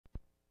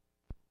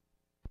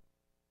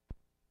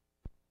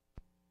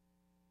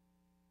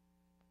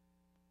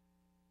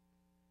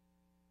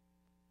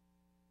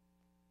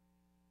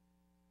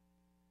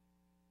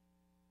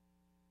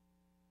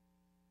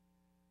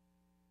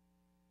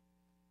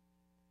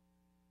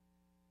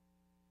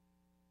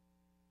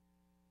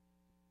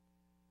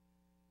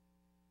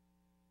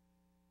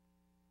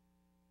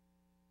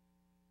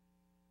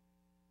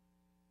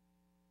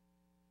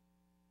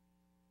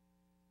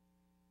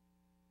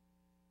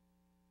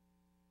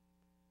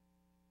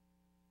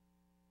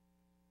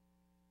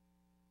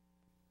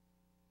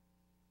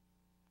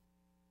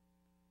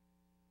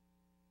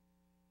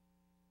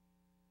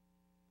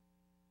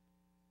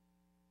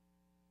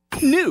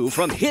New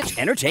from Hit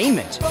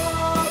Entertainment.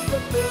 Bob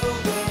the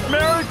Builder.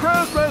 Merry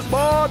Christmas,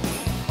 Bob!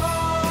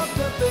 Bob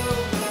the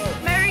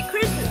Builder. Merry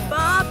Christmas,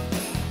 Bob!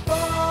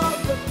 Bob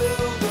the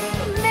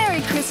Builder.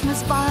 Merry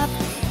Christmas, Bob.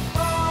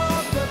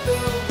 Bob the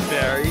Builder.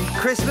 Merry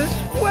Christmas,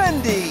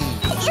 Wendy!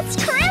 It's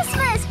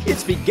Christmas!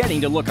 It's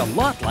beginning to look a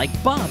lot like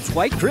Bob's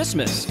White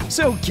Christmas.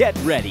 So get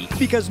ready,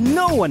 because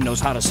no one knows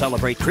how to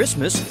celebrate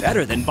Christmas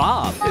better than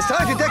Bob. It's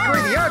time to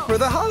decorate the ark for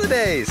the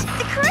holidays.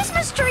 The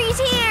Christmas tree's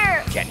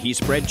here! Can he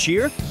spread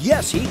cheer?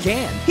 Yes, he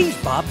can. He's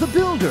Bob the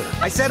Builder.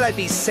 I said I'd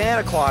be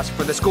Santa Claus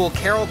for the school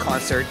carol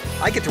concert.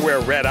 I get to wear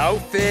a red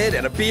outfit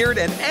and a beard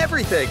and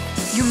everything.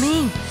 You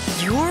mean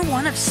you're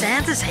one of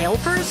Santa's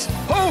helpers?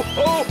 Ho,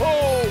 ho,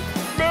 ho!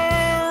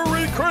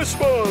 Merry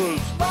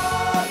Christmas!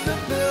 Bob the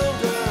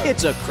Builder.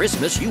 It's a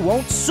Christmas you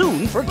won't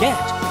soon forget.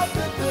 Bob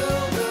the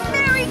Builder.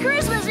 Merry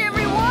Christmas,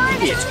 everyone!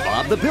 It's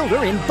Bob the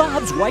Builder in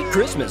Bob's White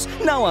Christmas,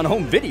 now on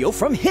home video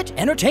from Hit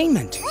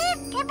Entertainment.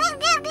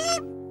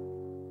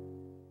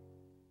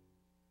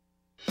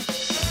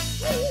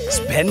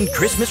 Spend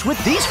Christmas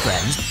with these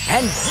friends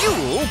and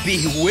you'll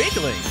be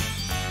wiggling.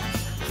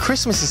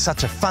 Christmas is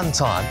such a fun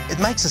time, it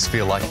makes us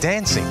feel like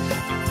dancing.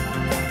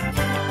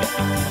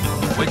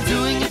 We're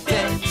doing a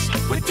dance,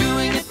 we're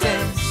doing a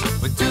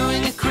dance, we're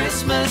doing a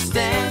Christmas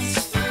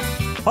dance.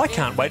 I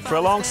can't wait for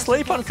a long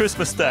sleep on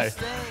Christmas Day.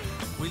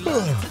 We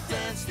love to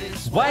dance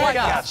this way. Wake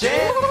up,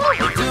 Jen!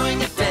 We're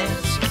doing a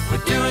dance,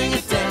 we're doing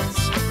a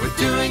dance, we're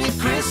doing a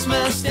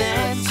Christmas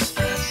dance.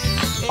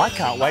 I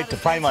can't wait to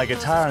play my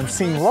guitar and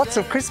sing lots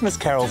of Christmas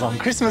carols on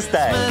Christmas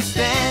Day. Christmas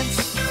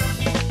dance.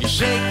 You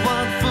shake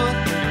one foot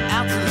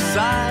out to the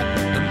side,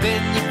 and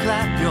then you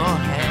clap your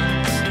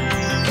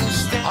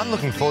hands. I'm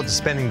looking forward to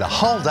spending the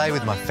whole day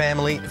with my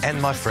family and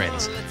my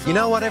friends. You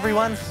know what,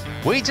 everyone?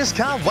 We just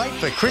can't wait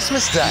for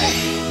Christmas Day.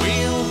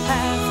 We'll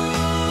have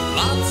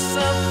lots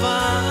of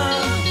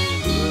fun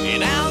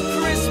in our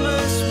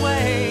Christmas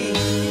way.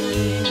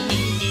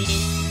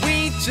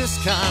 We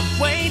just can't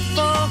wait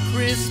for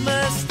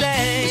Christmas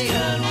Day.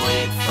 Can't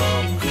wait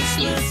for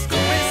Christmas Day.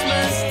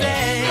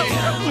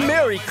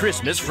 Merry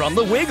Christmas from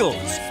the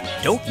Wiggles.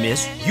 Don't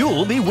miss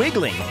You'll Be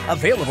Wiggling,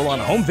 available on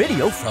home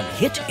video from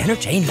Hit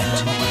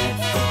Entertainment.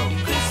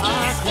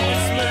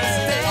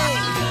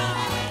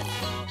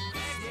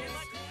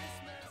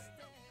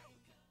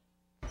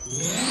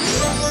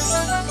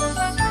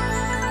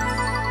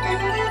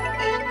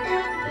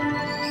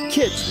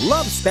 Kids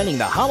love spending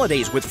the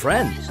holidays with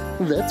friends,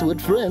 That's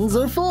what friends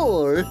are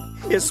for.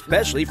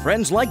 especially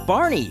friends like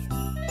Barney.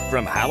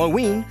 From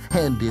Halloween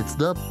And it's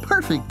the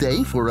perfect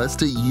day for us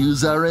to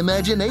use our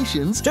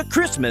imaginations. to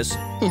Christmas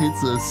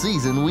It's a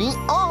season we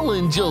all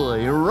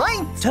enjoy,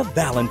 right? to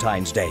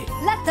Valentine's Day.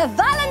 Let the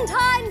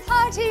Valentine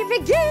party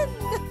begin!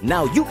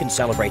 Now you can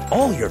celebrate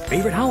all your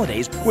favorite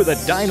holidays with a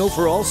Dino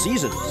for all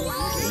seasons.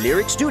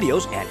 Lyric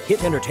Studios and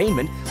Hit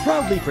Entertainment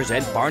proudly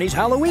present Barney's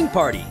Halloween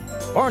Party,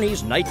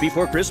 Barney's Night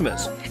Before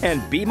Christmas,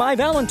 and Be My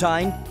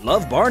Valentine,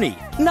 Love Barney,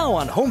 now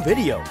on home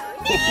video.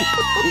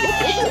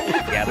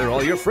 Gather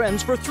all your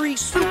friends for 3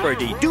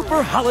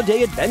 super-duper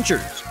holiday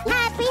adventures.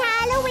 Happy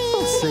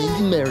Halloween! Say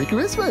Merry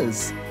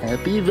Christmas.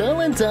 Happy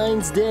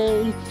Valentine's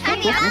Day.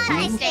 Happy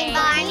Valentine's Day,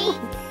 Barney!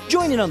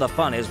 Join in on the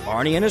fun as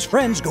Barney and his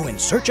friends go in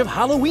search of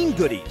Halloween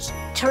goodies.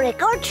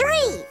 Trick or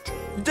treat!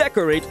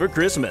 Decorate for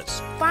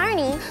Christmas.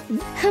 Barney,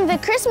 the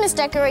Christmas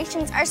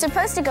decorations are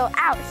supposed to go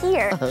out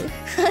here,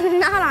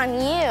 not on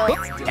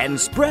you. And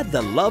spread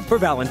the love for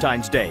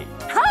Valentine's Day.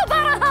 How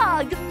about a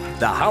hug?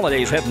 The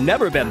holidays have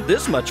never been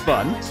this much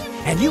fun,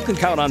 and you can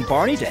count on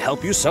Barney to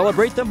help you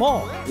celebrate them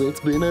all. It's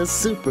been a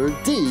super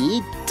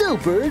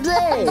duper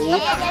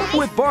day.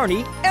 With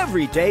Barney,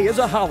 every day is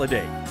a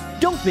holiday.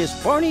 Don't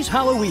miss Barney's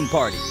Halloween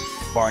Party,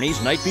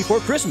 Barney's Night Before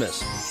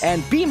Christmas,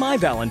 and Be My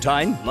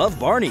Valentine, Love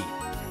Barney.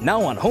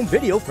 Now on home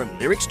video from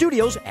Lyric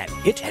Studios and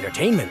Hit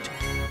Entertainment.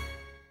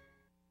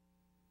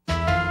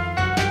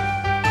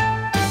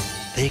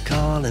 They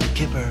call him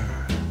Kipper.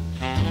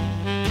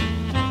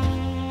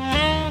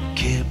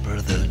 Kipper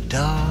the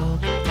dog.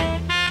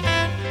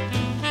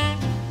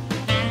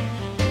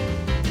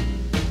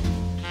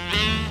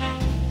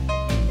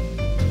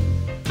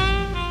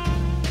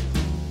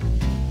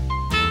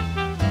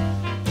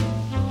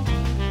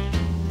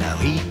 Now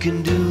he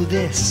can do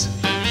this.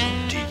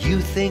 Do you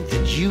think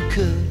that you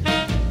could?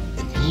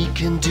 And he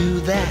can do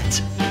that,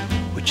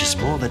 which is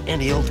more than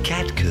any old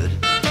cat could.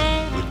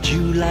 Would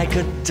you like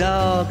a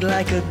dog,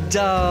 like a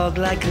dog,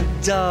 like a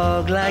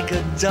dog, like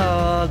a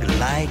dog,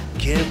 like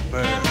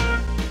Kipper?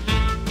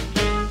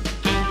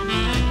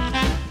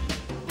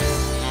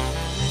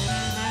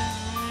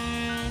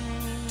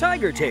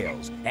 Tiger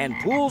Tales and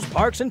Pools,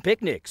 Parks, and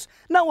Picnics.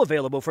 Now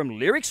available from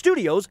Lyric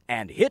Studios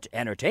and Hit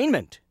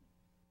Entertainment.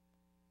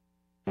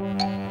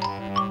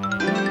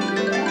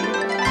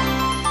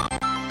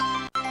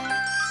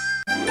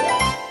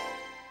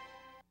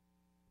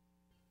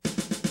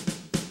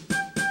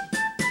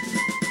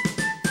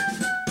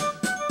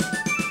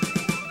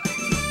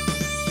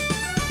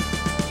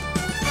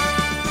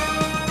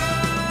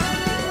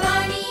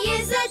 Barney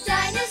is a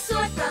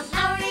dinosaur from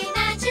our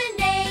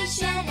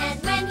imagination,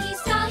 and when he's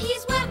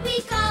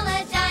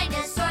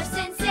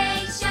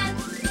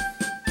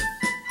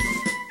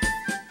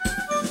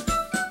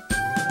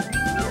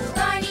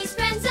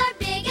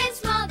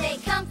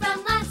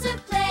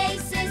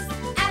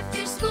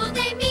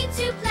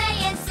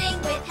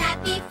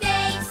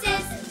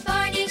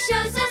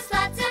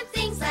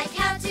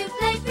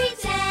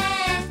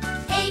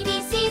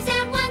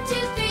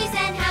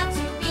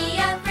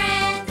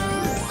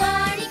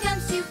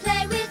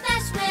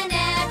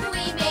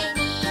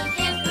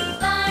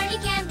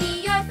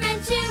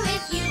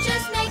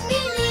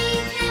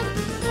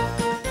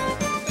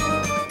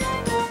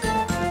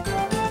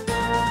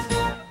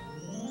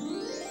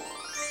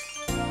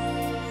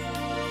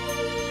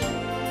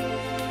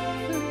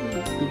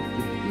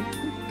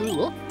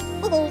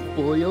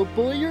Oh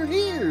boy, you're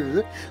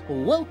here.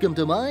 Welcome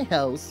to my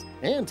house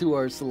and to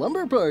our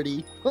slumber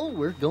party. Oh,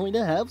 we're going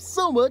to have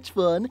so much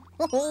fun.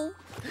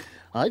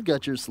 I've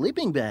got your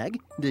sleeping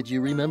bag. Did you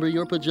remember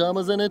your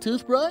pajamas and a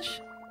toothbrush?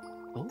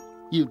 Oh,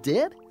 you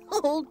did?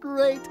 Oh,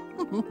 great.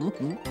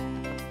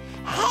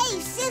 Hey,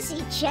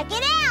 Sissy, check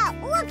it out.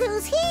 Look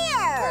who's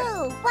here.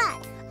 Who?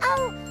 What?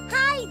 Oh,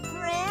 hi,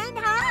 friend.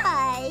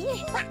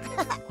 Hi.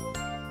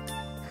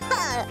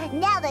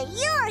 Now that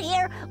you're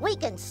here, we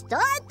can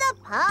start the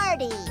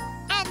party.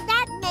 And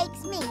that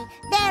makes me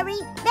very,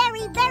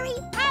 very, very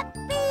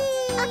happy.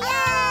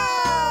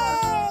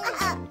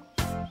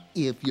 Yay!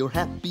 If you're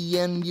happy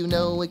and you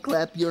know it,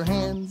 clap your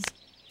hands.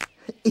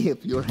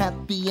 If you're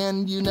happy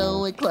and you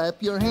know it,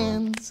 clap your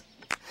hands.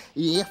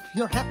 If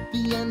you're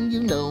happy and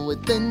you know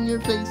it, then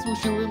your face will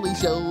surely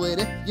show it.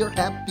 If you're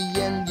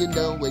happy and you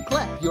know it,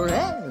 clap your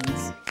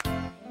hands.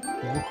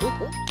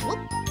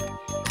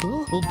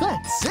 Oh,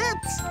 that's it.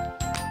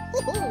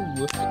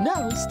 Oh,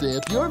 now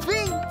stamp your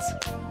feet.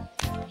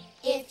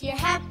 If you're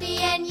happy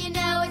and you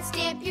know it,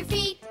 stamp your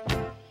feet.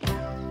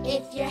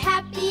 If you're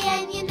happy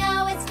and you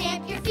know it,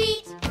 stamp your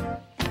feet.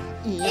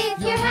 If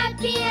you're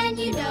happy and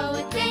you know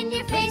it, then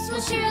your face will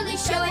surely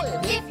show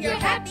it. If you're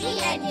happy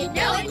and you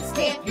know it,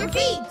 stamp your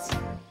feet.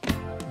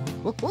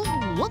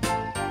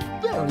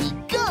 Very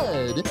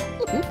good.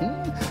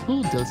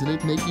 Doesn't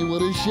it make you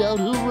want to shout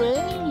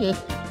hooray?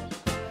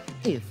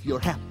 If you're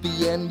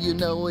happy and you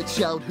know it,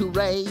 shout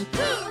hooray.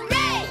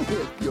 Hooray!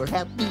 If you're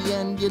happy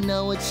and you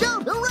know it,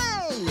 shout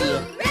hooray.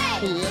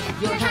 Hooray!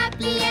 If you're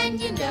happy and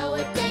you know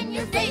it, then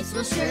your face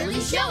will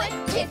surely show it.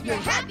 If you're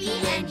happy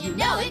and you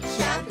know it,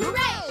 shout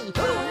hooray!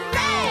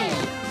 Hooray!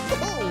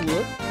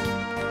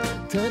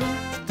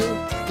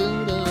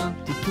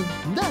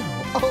 Now,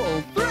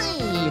 all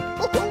three.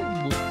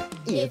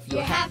 If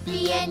you're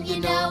happy and you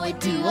know it,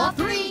 do all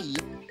three.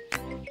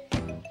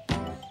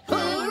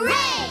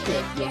 Hooray!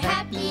 If you're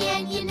happy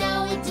and you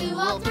know it, do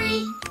all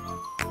three.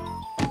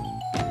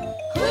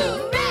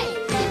 Hooray!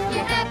 If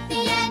you're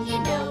happy and you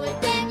know it,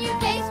 then your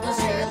face will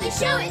surely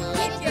show it.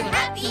 If you're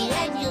happy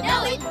and you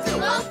know it,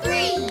 do all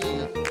three.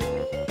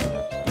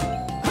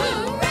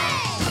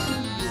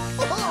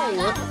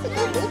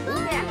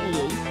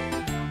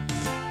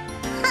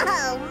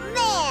 Oh,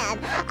 man!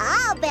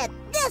 I'll bet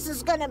this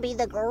is gonna be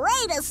the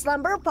greatest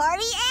slumber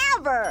party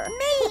ever!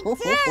 Me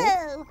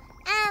too!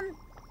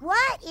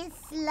 What is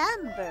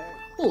slumber?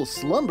 Well,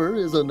 slumber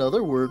is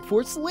another word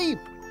for sleep.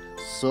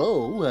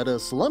 So, at a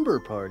slumber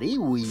party,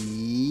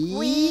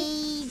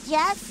 We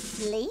just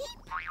sleep?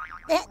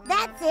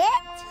 That's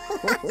it?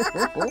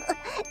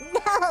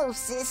 No,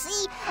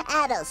 Sissy.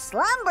 At a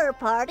slumber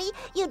party,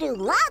 you do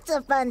lots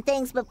of fun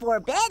things before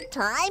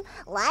bedtime,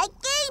 like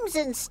games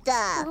and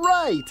stuff.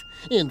 Right!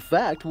 In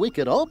fact, we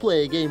could all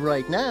play a game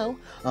right now.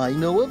 I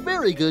know a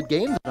very good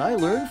game that I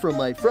learned from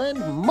my friend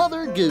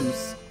Mother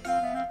Goose.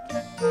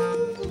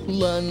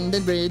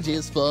 London Bridge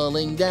is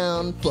falling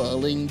down,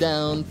 falling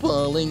down,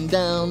 falling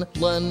down.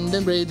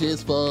 London Bridge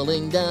is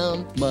falling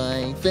down,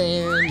 my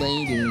fair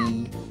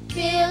lady.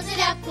 Build it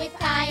up with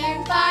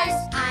iron bars,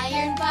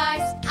 iron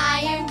bars,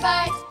 iron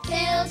bars.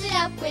 Build it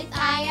up with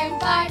iron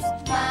bars,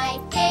 my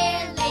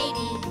fair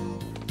lady.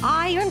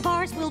 Iron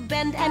bars will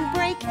bend and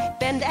break,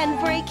 bend and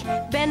break,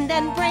 bend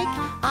and break.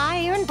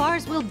 Iron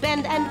bars will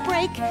bend and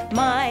break,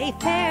 my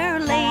fair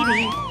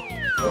lady.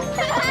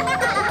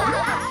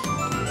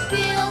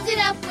 Build it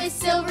up with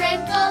silver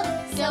and gold,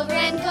 silver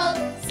and gold,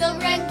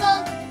 silver and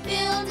gold.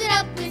 Build it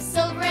up with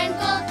silver and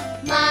gold,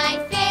 my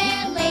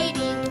fair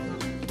lady.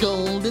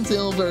 Gold and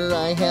silver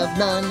I have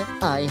none,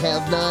 I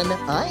have none,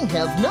 I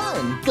have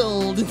none.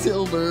 Gold and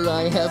silver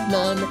I have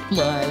none,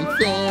 my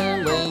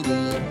fair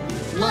lady.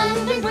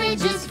 London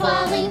Bridge is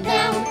falling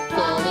down,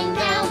 falling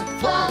down,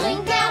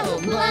 falling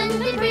down.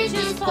 London Bridge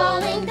is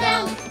falling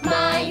down,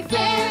 my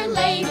fair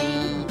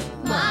lady.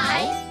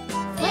 My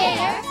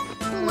fair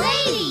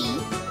lady.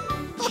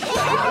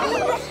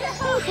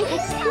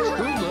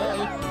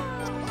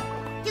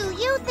 Do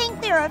you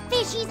think there are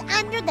fishies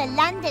under the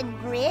London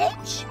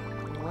Bridge?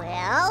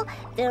 Well,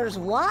 there's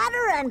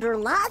water under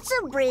lots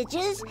of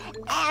bridges,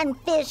 and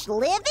fish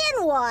live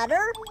in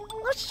water.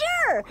 Well,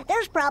 sure,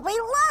 there's probably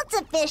lots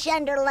of fish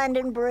under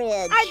London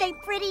Bridge. Are they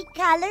pretty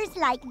colors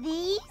like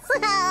these?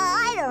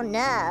 I don't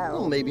know.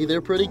 Well, maybe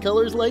they're pretty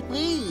colors like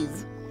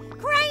these.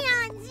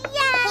 Crayons,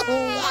 yay!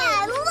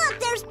 Yeah, look,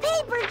 there's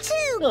paper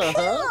too. Cool.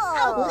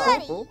 Oh,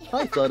 goody.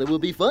 I thought it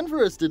would be fun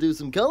for us to do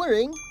some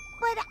coloring.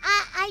 But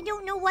I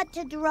don't know what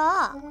to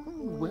draw.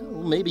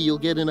 Well, maybe you'll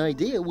get an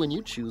idea when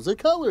you choose a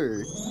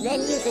color.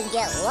 Then you can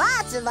get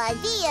lots of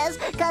ideas,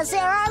 because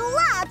there are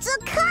lots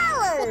of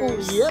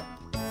colors. Oh, yep.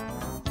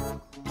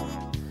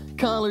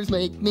 Colors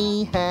make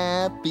me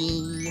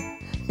happy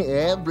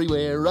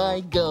everywhere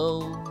I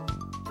go.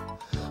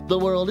 The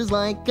world is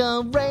like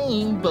a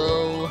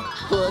rainbow,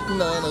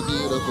 putting on a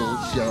beautiful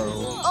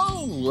show.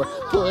 Oh,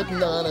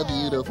 putting on a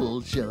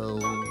beautiful show.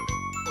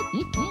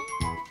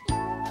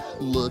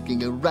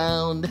 Looking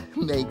around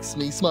makes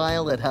me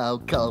smile at how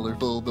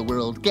colorful the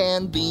world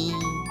can be.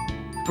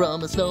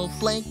 From a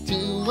snowflake to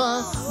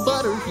a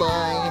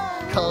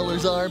butterfly,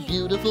 colors are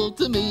beautiful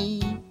to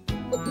me.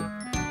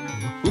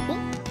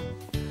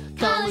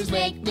 Colors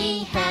make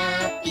me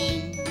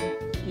happy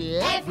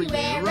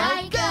everywhere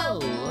I go.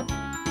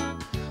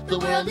 The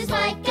world is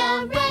like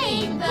a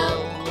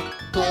rainbow,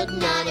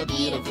 putting on a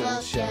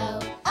beautiful show.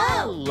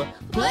 Oh,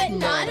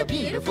 putting on a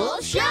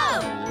beautiful show.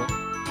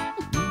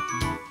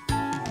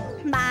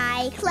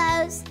 My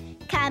clothes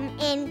come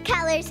in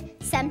colors.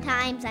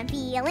 Sometimes I'm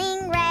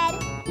feeling red.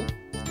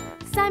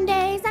 Some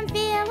days I'm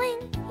feeling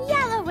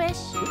yellowish,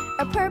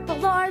 or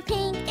purple or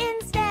pink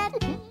instead.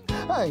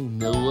 I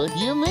know what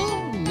you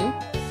mean.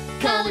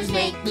 Colors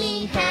make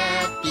me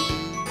happy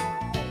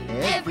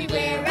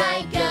everywhere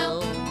I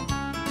go.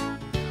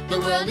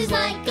 The world is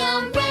like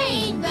a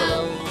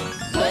rainbow,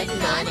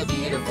 putting on a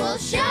beautiful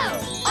show.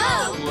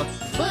 Oh,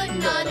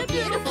 putting on a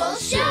beautiful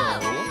show.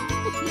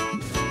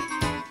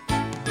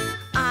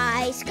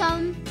 Eyes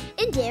come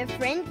in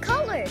different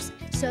colors,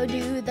 so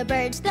do the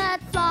birds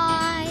that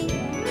fly.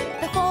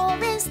 The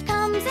forest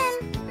comes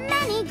in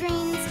many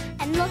greens,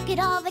 and look at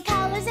all the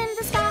colors in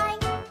the sky.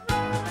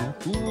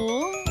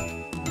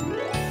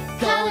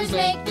 Colors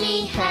make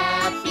me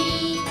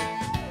happy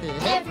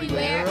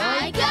everywhere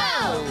I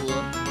go.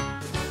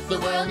 The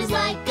world is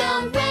like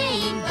a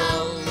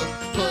rainbow,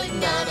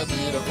 putting on a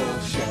beautiful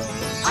show.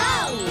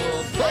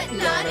 Oh,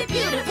 putting on a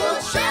beautiful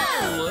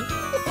show.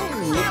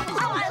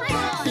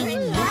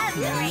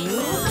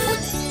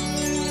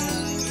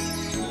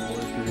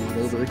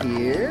 Over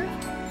here.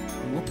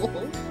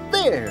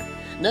 There.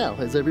 Now,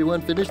 has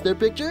everyone finished their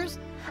pictures?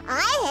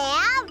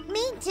 I have.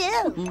 Me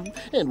too.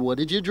 And what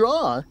did you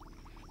draw?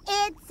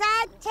 It's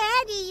a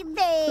teddy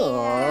bear.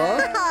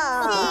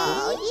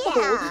 Aww. See?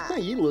 Yeah.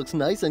 He looks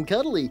nice and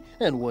cuddly.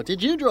 And what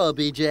did you draw,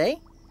 BJ?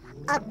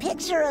 A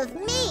picture of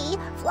me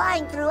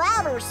flying through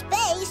outer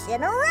space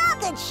in a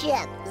rocket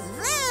ship.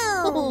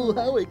 Zoom! Oh,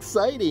 how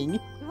exciting.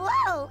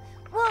 Whoa!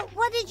 Well,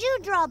 what did you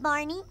draw,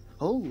 Barney?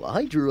 Oh,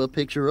 I drew a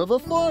picture of a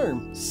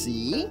farm.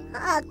 See?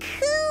 Oh,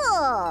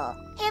 cool!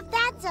 If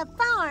that's a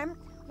farm,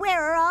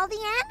 where are all the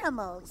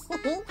animals?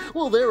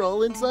 Well, they're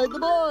all inside the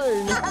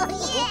barn. Oh,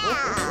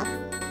 yeah!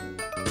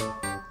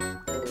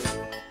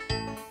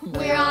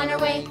 We're on our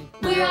way,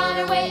 we're on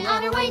our way,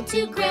 on our way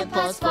to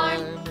Grandpa's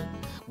farm.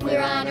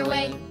 We're on our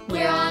way,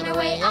 we're on our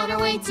way, on our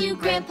way to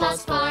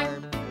Grandpa's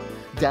farm.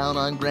 Down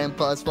on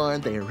Grandpa's farm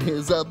there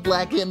is a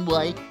black and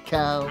white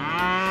cow.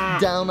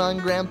 Down on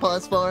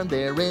Grandpa's farm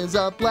there is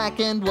a black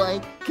and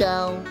white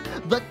cow.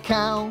 The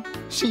cow,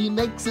 she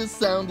makes a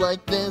sound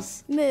like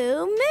this.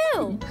 Moo,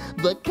 moo.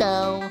 The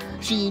cow,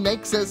 she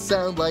makes a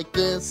sound like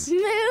this.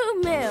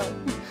 Moo, moo.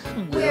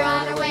 We're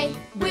on our way,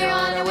 we're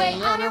on our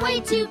way, on our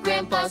way to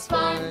Grandpa's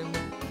farm.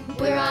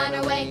 We're on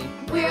our way,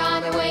 we're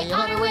on our way,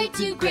 on our way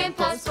to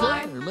Grandpa's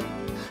farm.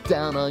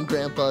 Down on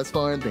Grandpa's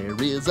farm there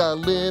is a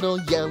little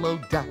yellow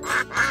duck.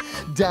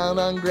 Down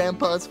on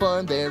Grandpa's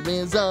farm there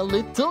is a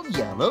little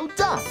yellow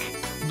duck.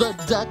 The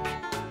duck,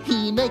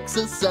 he makes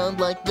a sound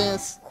like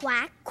this.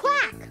 Quack,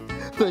 quack.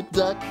 The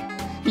duck,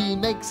 he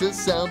makes a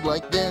sound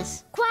like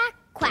this. Quack,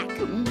 quack.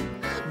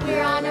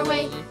 We're on our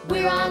way,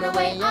 we're on our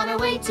way, on our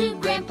way to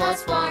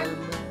Grandpa's farm.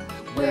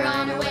 We're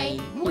on our way,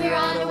 we're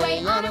on our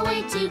way, on our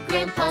way to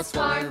Grandpa's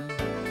farm.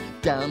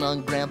 Down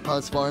on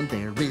Grandpa's farm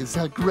there is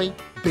a great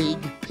big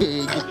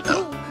pig.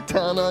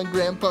 Down on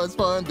Grandpa's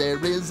farm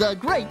there is a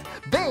great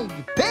big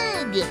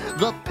pig.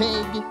 The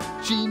pig,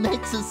 she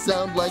makes a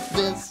sound like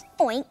this.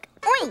 Oink,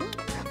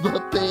 oink. The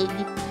pig,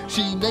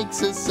 she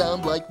makes a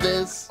sound like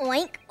this.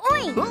 Oink,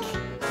 oink.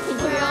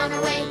 We're on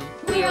our way,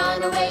 we're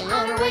on our way,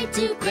 on our way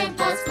to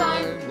Grandpa's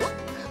farm.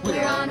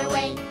 We're on our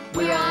way,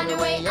 we're on our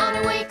way, on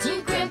our way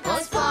to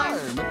Grandpa's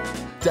farm.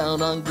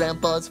 Down on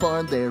Grandpa's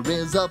farm there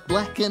is a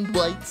black and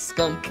white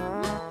skunk.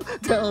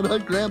 Down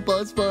on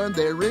Grandpa's farm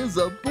there is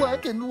a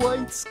black and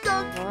white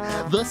skunk.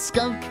 The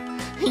skunk,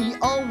 he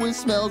always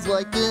smells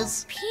like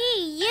this.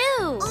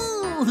 P.U.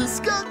 Ooh, the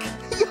skunk,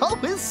 he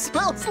always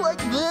smells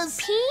like this.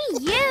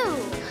 P.U.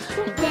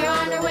 We're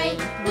on our way,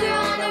 we're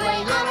on our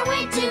way, on our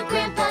way to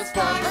Grandpa's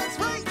farm. That's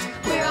right.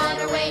 We're on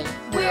our way,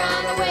 we're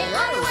on our way,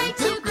 on our way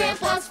to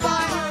Grandpa's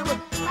farm.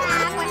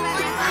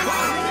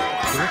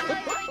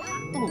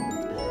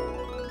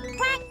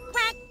 Quack,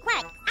 quack,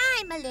 quack.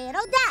 I'm a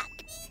little duck.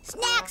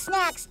 Snack,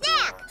 snack,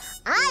 snack.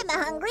 I'm a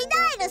hungry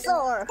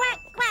dinosaur. Quack,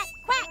 quack,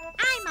 quack.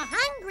 I'm a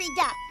hungry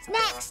duck.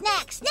 Snack,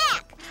 snack,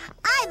 snack.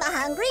 I'm a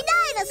hungry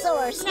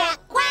dinosaur. Snack,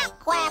 quack,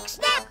 quack,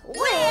 snack.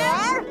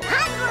 We're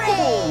hungry.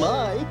 Oh,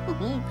 my.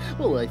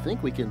 Well, I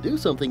think we can do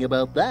something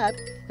about that.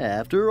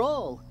 After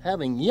all,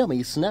 having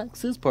yummy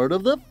snacks is part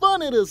of the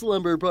fun at a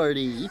slumber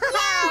party.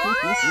 All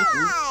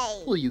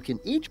right. Well, you can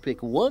each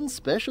pick one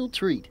special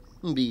treat.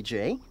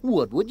 BJ,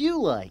 what would you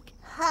like?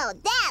 Oh,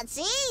 that's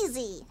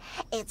easy.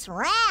 It's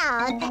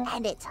round,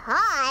 and it's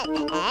hot,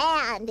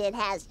 and it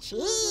has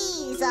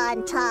cheese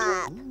on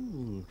top.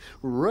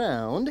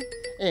 Round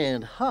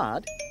and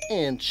hot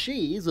and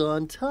cheese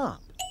on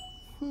top.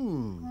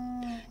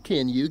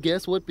 Can you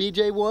guess what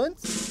BJ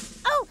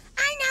wants? Oh,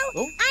 I know.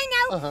 Oh, I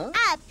know. uh-huh.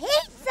 A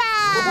pizza.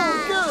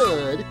 Oh,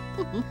 good.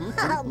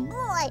 Oh,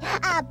 boy,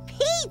 a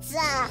pizza!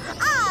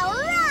 All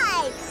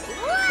right!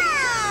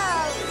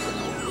 Wow!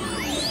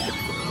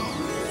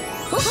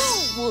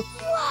 Oh,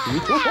 Wow,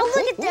 look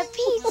at the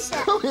pizza!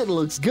 it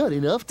looks good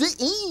enough to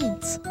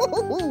eat.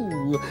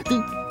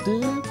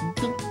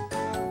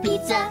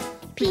 Pizza,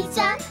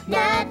 pizza,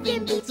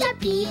 nothing beats a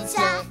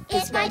pizza.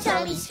 It's my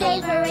tummy's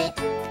favorite.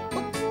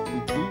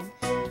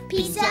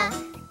 Pizza,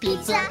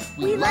 pizza,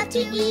 we love to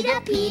eat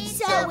a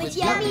pizza with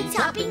yummy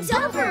toppings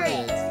over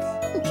it.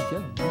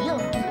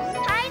 Yum.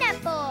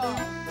 Pineapple.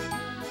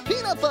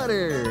 Peanut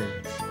butter.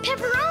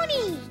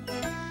 Pepperoni.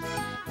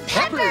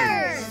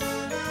 Peppers.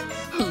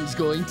 Who's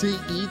going to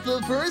eat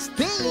the first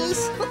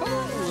piece?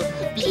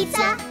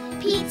 Pizza,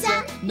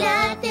 pizza,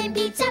 nothing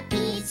beats a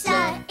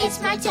pizza. It's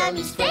my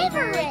tummy's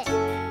favorite.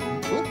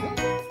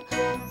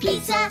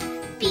 Pizza,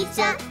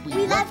 pizza,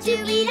 we love to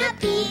eat a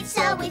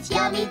pizza with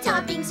yummy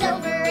toppings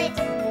over it.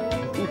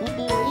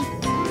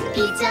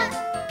 Pizza,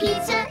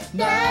 pizza,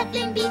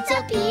 nothing beats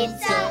a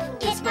pizza.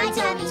 It's my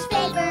tummy's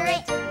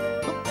favorite.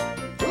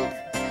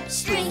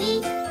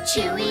 Stringy,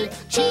 chewy,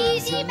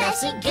 cheesy,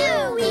 messy,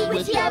 gooey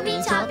with yummy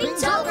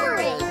toppings over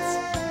it.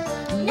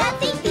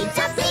 Nothing beats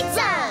a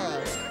pizza!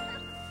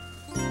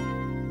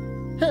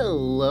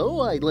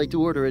 Hello, I'd like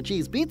to order a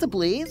cheese pizza,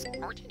 please.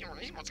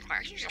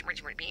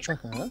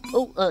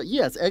 Oh,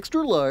 yes,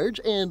 extra large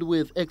and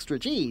with extra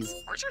cheese.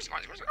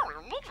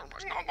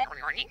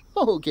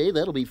 Okay,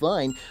 that'll be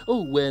fine.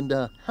 Oh, and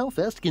how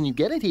fast can you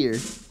get it here?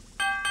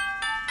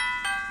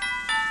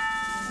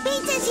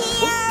 Pizza's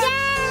here!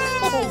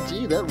 Oh,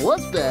 gee, that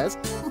was fast.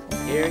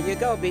 Here you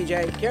go,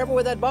 BJ. Careful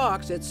with that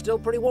box. It's still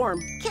pretty warm.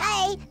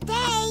 Okay,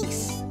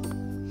 thanks.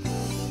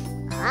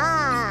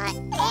 Ah,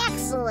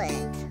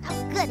 excellent.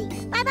 Oh, goody.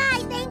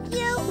 Bye-bye, thank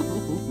you.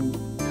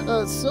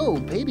 So,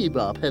 Baby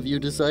Bop, have you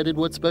decided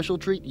what special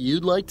treat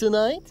you'd like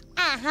tonight?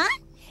 Uh-huh.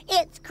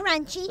 It's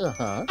crunchy.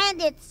 Uh-huh.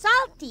 And it's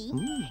salty.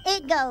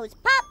 It goes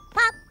pop,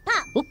 pop,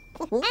 pop.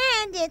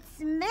 And it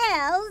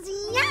smells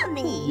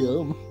yummy.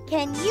 Yum.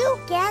 Can you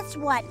guess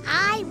what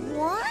I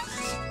want?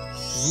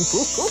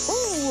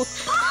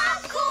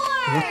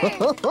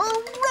 Popcorn!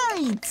 All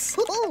right.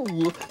 Oh,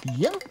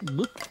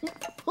 yum.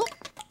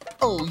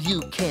 Oh,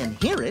 you can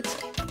hear it.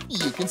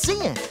 You can see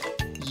it.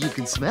 You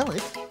can smell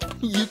it.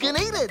 You can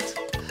eat it.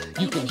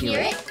 You can hear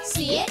it,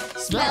 see it,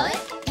 smell it,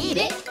 eat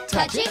it,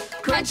 touch it,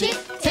 crunch it,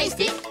 taste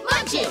it,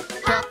 munch it.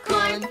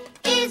 Popcorn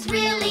is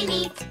really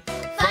neat,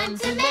 fun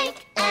to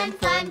make and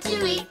fun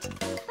to eat.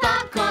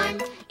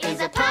 Popcorn is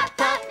a pop,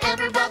 pop,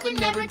 ever bopping,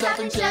 never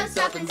dropping,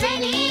 show-stopping,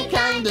 zany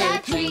kind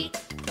of treat.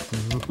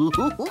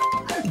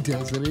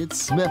 Doesn't it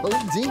smell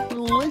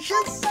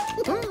delicious?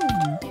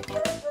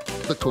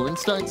 The corn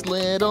starts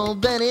little,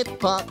 then it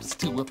pops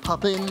to a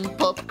poppin'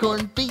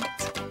 popcorn beat.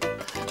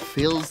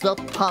 Fills the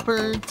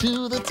popper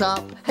to the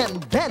top,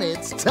 and then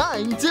it's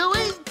time to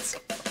eat.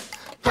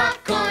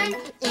 Popcorn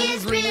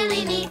is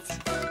really neat,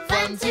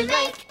 fun to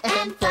make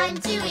and fun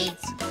to eat.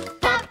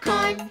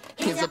 Popcorn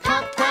is a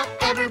pop, pop,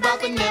 ever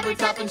bopping, never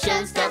topping,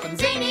 show-stopping,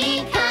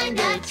 zany kind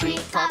of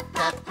treat. Pop,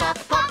 pop, pop,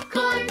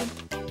 popcorn.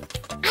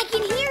 I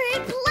can hear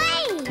it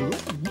playing.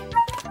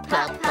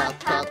 Pop, pop,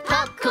 pop,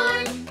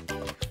 popcorn.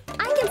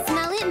 I can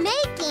smell it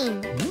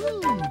making.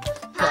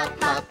 Pop,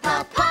 pop,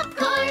 pop,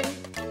 popcorn.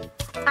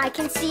 I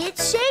can see it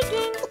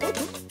shaking.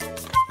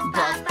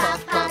 Pop,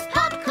 pop, pop,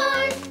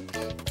 popcorn.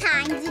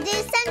 Time to do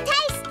some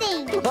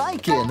tasting. I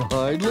can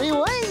hardly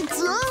wait.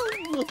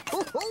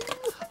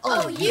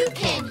 Oh, you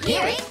can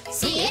hear it,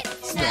 see it,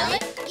 smell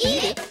it,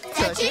 eat it,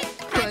 touch it,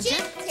 crunch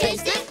it,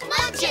 taste it,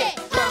 munch it.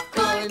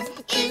 Popcorn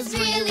is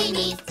really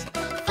neat,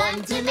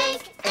 fun to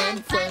make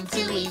and fun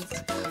to eat.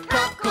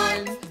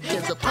 Popcorn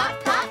is a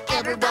pop, pop,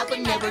 ever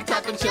bopping, never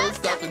topping,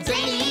 show-stopping,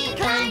 zany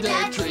kind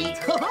of treat.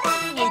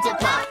 It's a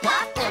pop,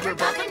 pop, ever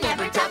bopping,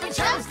 never topping,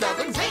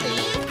 show-stopping,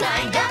 zany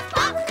kind of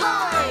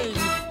popcorn.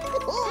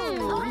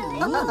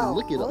 Oh,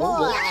 look at all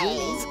that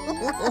cheese.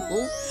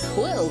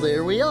 Well,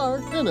 there we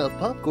are. Enough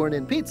popcorn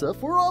and pizza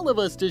for all of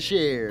us to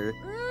share.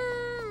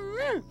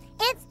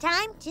 It's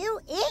time to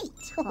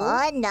eat.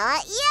 Oh,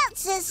 not yet,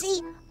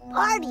 Sissy.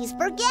 Party's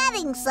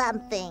forgetting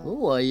something.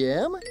 Oh, I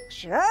am?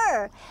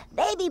 Sure.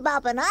 Baby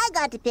Bop and I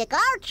got to pick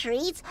our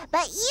treats,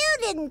 but you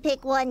didn't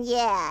pick one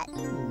yet.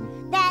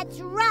 That's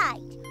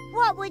right.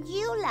 What would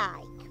you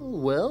like?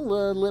 Well,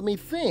 let me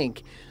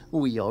think.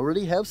 We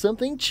already have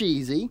something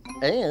cheesy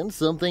and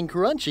something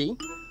crunchy.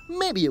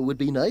 Maybe it would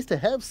be nice to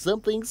have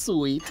something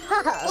sweet.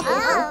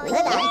 Oh,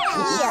 good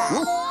idea.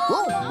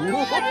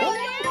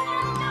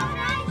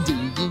 Do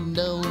you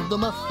know the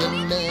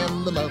Muffin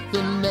Man, the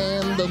Muffin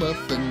Man, the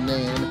Muffin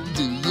Man?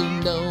 Do you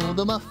know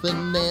the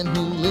Muffin Man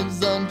who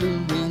lives on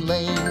Drury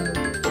Lane?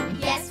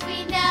 Yes,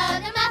 we know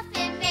the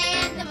Muffin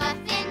Man, the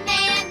Muffin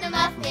Man, the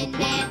Muffin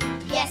Man.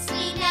 Yes,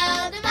 we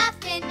know the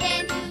Muffin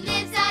Man who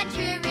lives on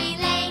Drury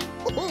Lane.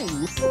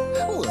 Oh,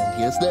 well, I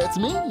guess that's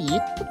me.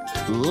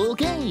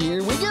 Okay,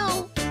 here we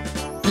go.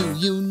 Do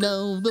you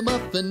know the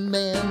Muffin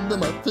Man, the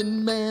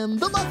Muffin Man,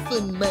 the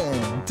Muffin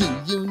Man? Do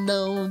you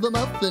know the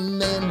Muffin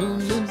Man who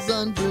lives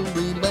on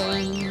Drury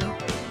Lane?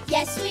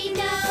 Yes, we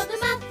know the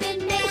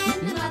Muffin Man,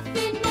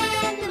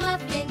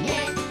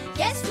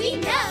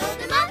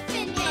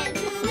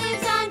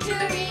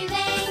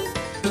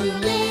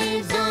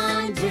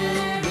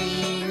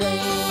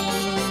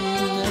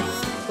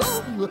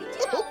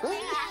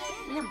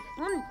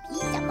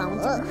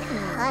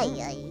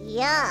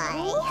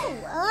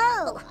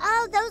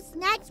 Oh, those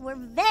snacks were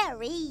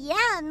very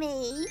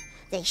yummy.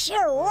 They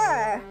sure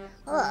were.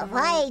 Oh, if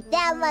I ate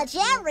that much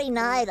every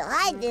night,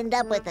 I'd end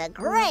up with a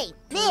great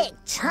big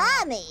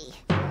tummy.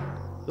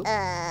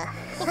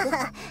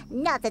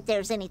 Not that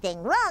there's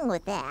anything wrong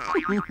with that.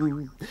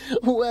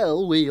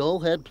 Well, we all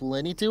had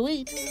plenty to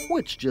eat,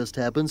 which just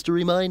happens to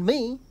remind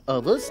me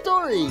of a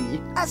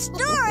story. A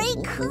story?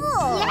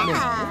 Cool.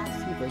 Yeah.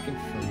 Let's see if I can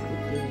find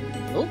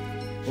it.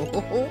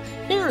 Oh,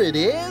 here it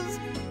is.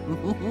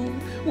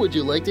 Would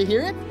you like to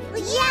hear it?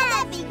 Yeah,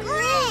 that'd be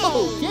great.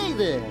 Okay,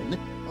 then.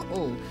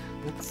 Oh,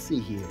 let's see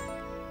here.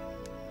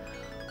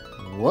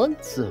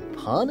 Once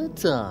upon a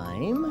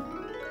time,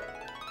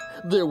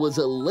 there was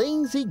a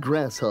lazy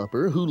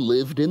grasshopper who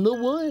lived in the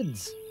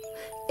woods.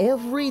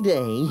 Every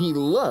day he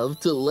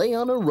loved to lay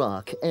on a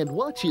rock and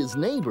watch his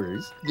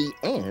neighbors, the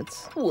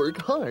ants, work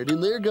hard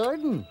in their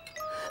garden.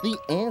 The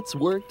ants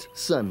worked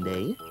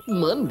Sunday,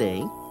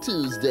 Monday,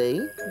 Tuesday,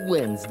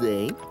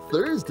 Wednesday,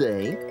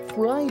 Thursday,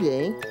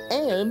 Friday,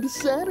 and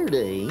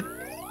Saturday.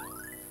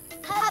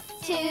 Up,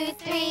 2,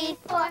 3,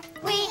 4.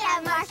 We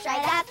have marched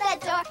right at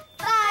the door.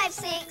 5,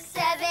 6,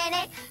 7,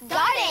 8.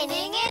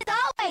 Gardening is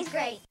always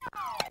great.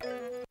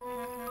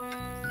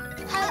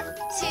 Up,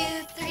 2,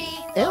 3,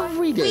 4.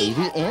 Every day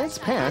the ants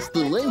passed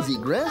the lazy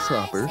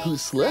grasshopper who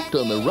slept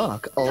on the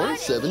rock all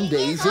 7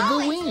 days of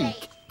the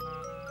week.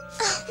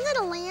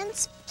 Little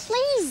ants,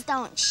 please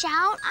don't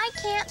shout. I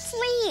can't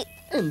sleep.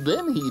 And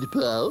then he'd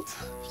pout.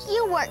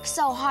 You work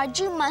so hard,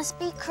 you must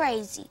be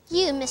crazy.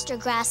 You, Mr.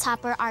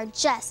 Grasshopper, are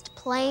just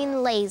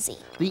plain lazy.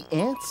 The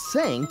ants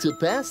sang to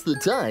pass the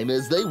time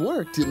as they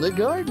worked in the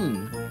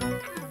garden.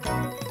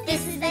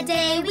 This is the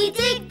day we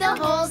dig the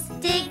holes,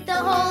 dig the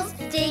holes,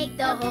 dig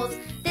the holes.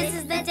 This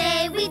is the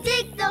day we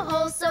dig the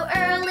holes so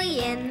early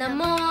in the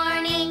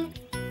morning.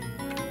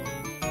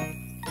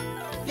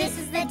 This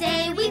is the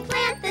day we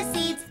plant the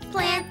seeds,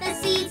 plant the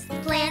seeds,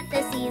 plant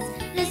the seeds.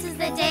 This is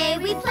the day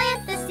we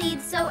plant the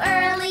seeds so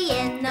early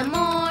in the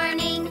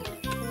morning.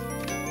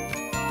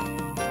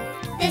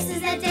 This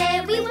is the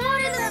day we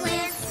water the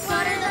plants,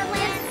 water the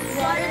plants,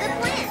 water the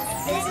plants.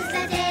 This is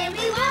the day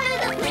we water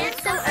the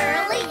plants so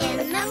early in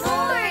the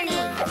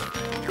morning.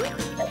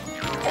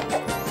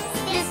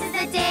 This is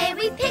the day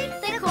we pick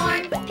the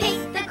corn, pick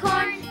the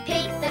corn,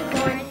 pick the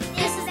corn.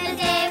 This is the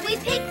day we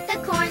pick the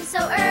corn so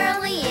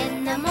early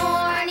in the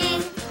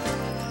morning.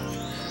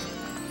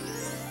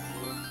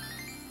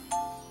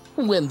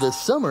 When the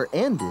summer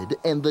ended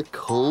and the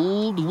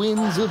cold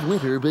winds of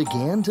winter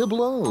began to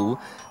blow,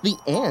 the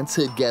ants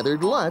had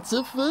gathered lots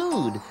of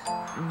food,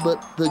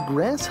 but the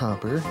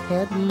grasshopper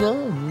had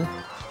none.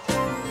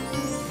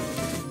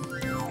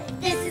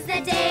 This is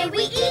the day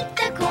we eat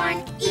the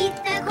corn, eat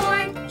the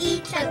corn,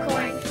 eat the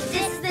corn.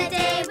 This is the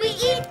day we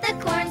eat the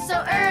corn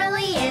so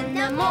early in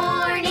the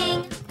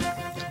morning.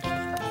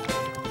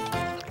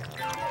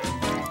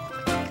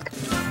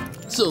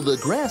 So the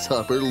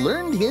grasshopper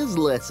learned his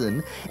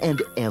lesson,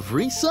 and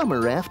every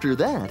summer after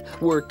that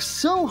worked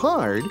so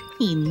hard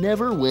he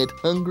never went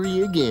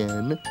hungry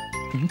again.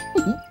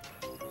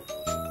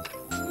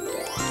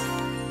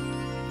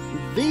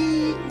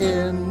 The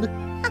end.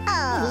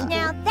 Oh,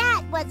 now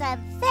that was a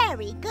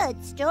very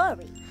good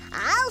story.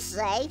 I'll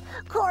say.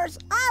 Of course,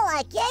 I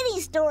like any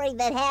story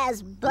that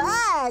has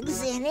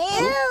bugs in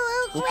it.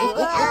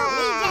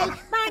 BJ,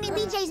 Barney,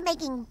 BJ's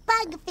making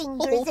bug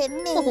fingers at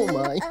me. Oh,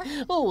 my.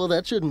 Oh, well,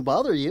 that shouldn't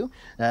bother you.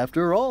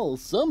 After all,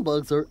 some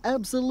bugs are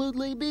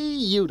absolutely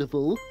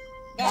beautiful.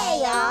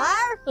 They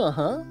are?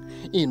 Uh-huh.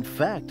 In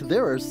fact,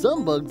 there are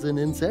some bugs and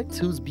insects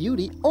whose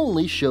beauty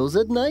only shows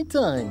at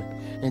nighttime.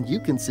 And you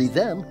can see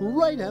them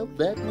right out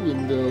that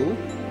window.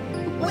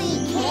 We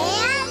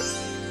can?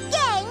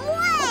 Yay,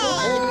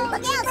 way!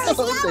 Look out, Sissy,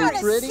 I want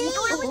to ready? see. I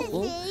want to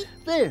see.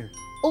 There.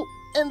 Oh,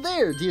 and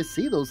there. Do you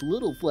see those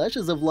little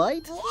flashes of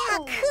light? Yeah,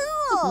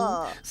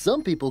 cool.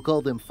 Some people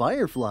call them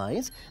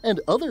fireflies, and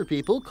other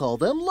people call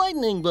them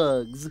lightning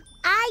bugs.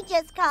 I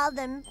just call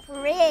them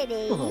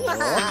pretty.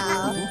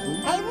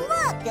 Hey,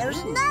 look, there's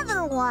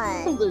another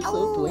one. They're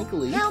so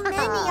twinkly. How many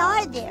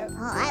are there?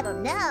 Oh, I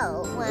don't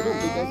know. I don't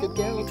think I could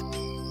count.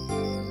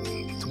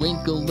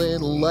 Twinkle,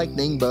 little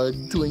lightning bug,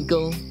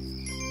 twinkle.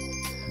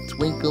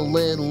 Twinkle,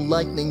 little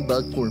lightning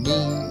bug for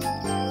me.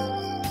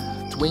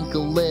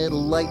 Twinkle,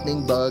 little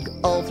lightning bug,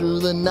 all through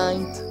the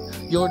night.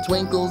 Your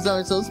twinkles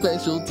are so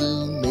special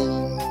to me.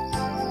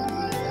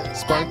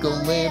 Sparkle,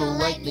 little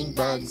lightning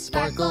bug,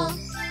 sparkle.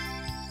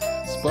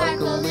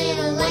 Sparkle,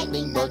 little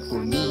lightning bug for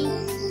me.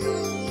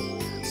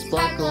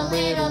 Sparkle,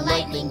 little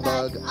lightning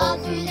bug, all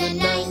through the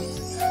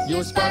night.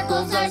 Your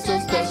sparkles are so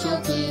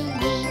special to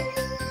me.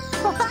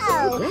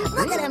 Whoa,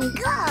 look at them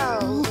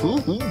go.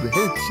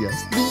 They're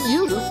just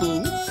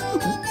beautiful.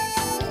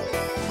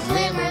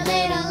 Glimmer,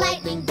 little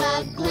lightning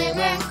bug,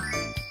 glimmer.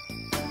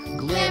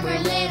 Glimmer,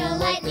 little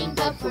lightning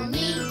bug for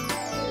me.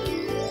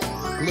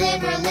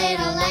 Glimmer,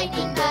 little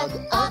lightning bug,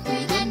 all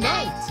through the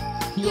night.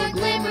 Your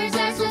glimmers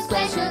are so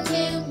special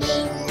to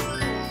me.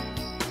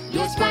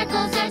 Your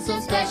sparkles are so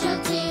special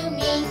to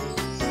me.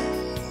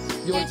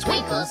 Your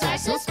twinkles are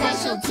so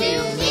special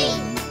to me.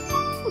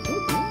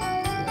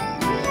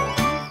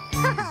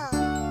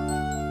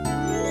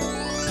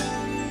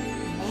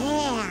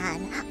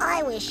 Man,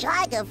 I wish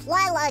I could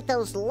fly like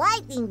those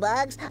lightning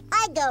bugs.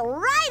 I'd go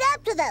right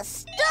up to the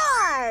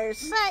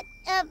stars. But,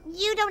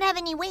 you don't have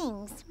any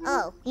wings.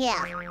 Oh,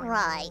 yeah,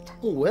 right.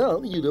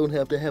 Well, you don't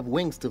have to have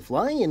wings to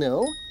fly, you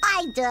know.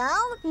 I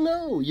don't?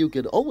 No, you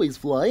could always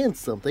fly in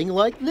something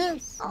like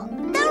this.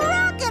 The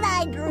rocket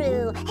I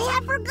drew. Hey, I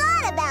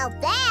forgot about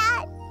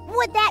that.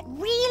 Would that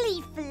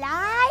really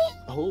fly?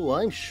 Oh,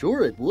 I'm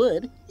sure it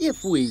would,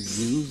 if we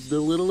used a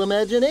little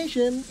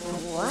imagination.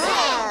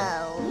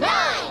 Wow.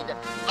 9,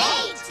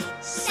 8,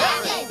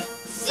 7,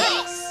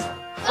 6,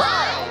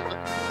 5,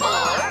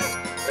 4,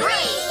 3,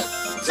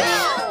 2,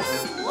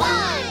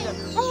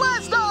 1.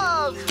 Blast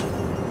off!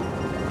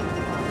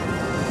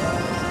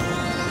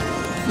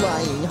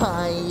 Flying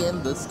high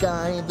in the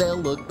sky, they'll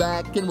look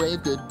back and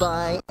wave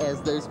goodbye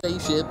as their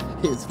spaceship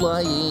is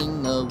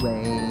flying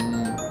away.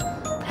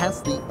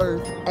 Past the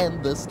Earth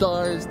and the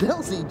stars,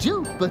 they'll see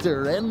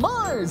Jupiter and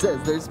Mars as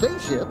their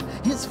spaceship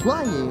is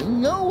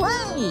flying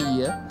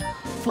away.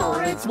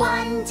 For it's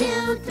 1,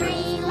 2,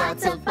 3,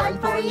 lots of fun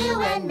for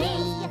you and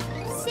me.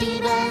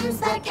 Steven's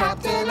the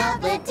captain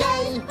of the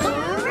day.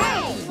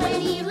 Hooray! When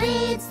he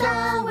leads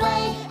the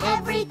way,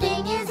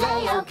 everything is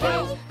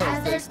a-okay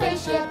as their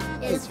spaceship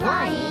is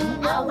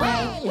flying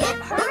away.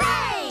 Hip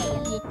hooray!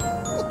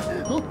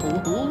 Look!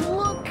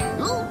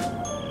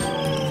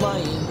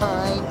 Flying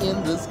high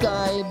in the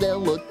sky, they'll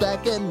look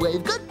back and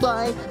wave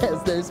goodbye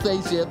as their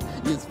spaceship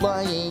is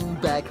flying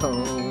back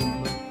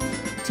home.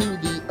 To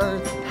the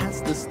Earth,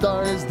 past the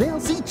stars, they'll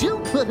see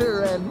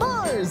Jupiter and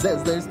Mars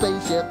as their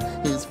spaceship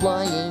is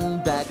flying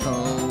back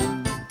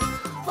home.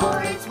 For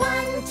it's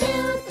 1,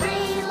 2,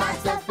 3,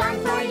 lots of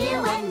fun for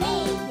you and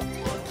me.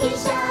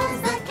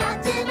 Keisha's the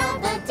captain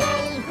of the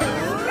day.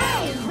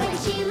 Hooray! When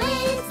she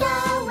leads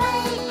the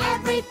way,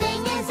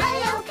 everything is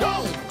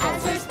a-okay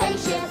as her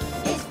spaceship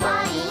is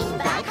flying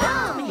back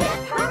home.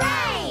 Hip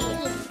hooray!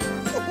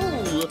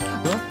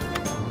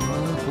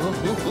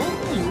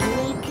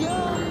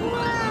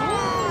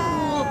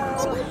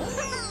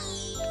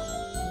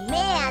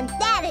 Man,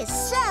 that is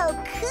so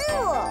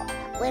cool.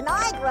 When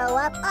I grow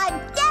up, I'm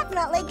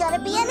definitely gonna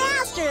be an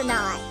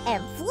astronaut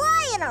and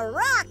fly in a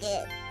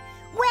rocket.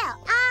 Well,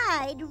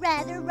 I'd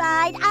rather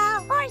ride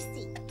a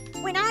horsey.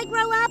 When I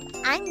grow up,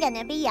 I'm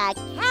gonna be a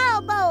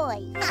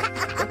cowboy.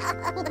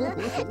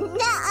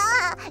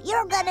 Nuh-uh,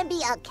 you're gonna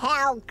be a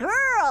cowgirl.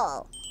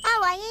 Oh,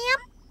 I am?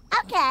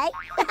 Okay.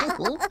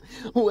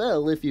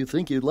 Well, if you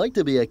think you'd like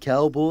to be a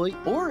cowboy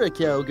or a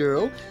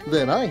cowgirl,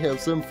 then I have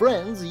some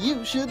friends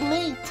you should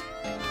meet.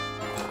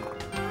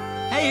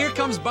 Hey, here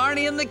comes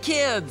Barney and the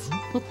kids.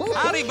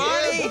 Howdy, Barney.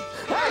 Hey,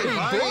 Barney.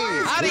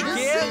 Howdy, Good to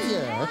kids. see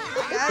ya.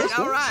 Guys,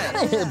 all right.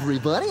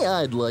 Everybody,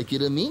 I'd like you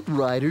to meet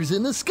Riders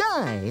in the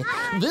Sky.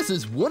 This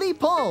is Woody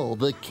Paul,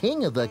 the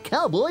king of the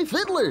cowboy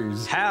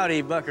fiddlers.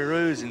 Howdy,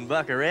 buckaroos and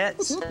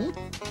buckarettes.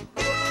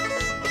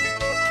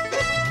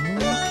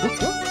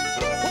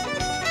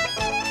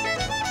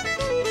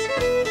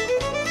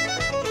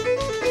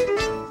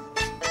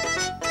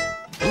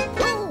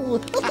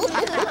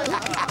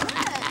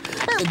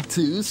 And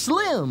to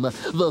Slim,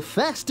 the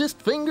fastest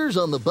fingers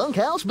on the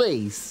bunkhouse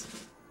base.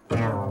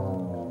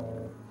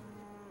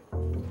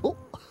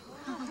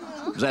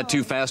 Was that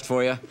too fast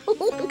for you?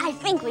 I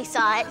think we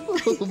saw it.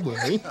 Oh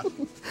my.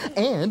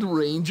 And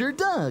Ranger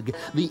Doug,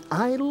 the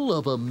idol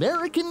of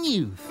American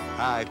youth.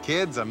 Hi,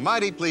 kids. I'm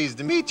mighty pleased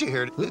to meet you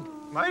here.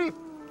 Mighty. I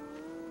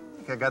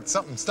think I got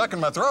something stuck in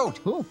my throat.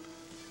 Oh.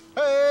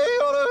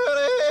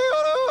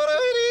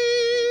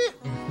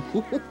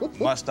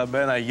 Must have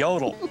been a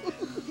yodel.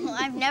 Well,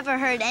 I've never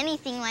heard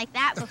anything like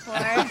that before.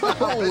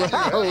 Oh,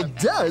 how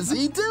does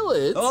he do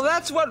it? Well,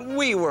 that's what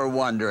we were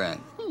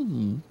wondering.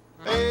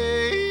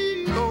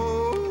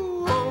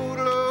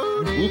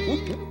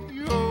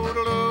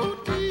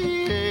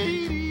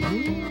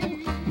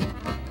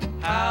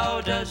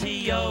 How does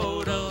he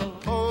yodel?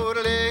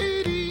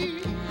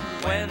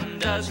 When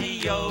does he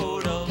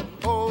yodel?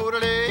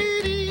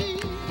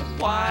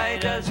 Why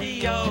does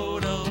he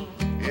yodel?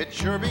 It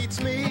sure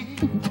beats me,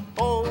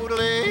 old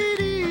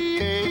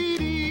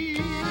lady.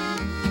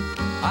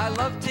 I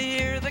love to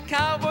hear the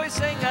cowboy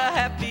sing a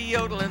happy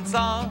yodeling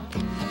song.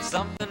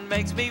 Something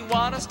makes me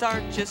want to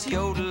start just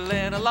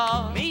yodeling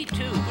along. Me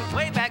too, but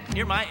way back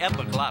near my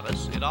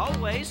epiglottis, it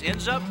always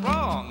ends up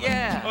wrong.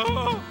 Yeah.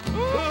 Oh,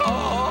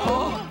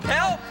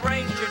 help,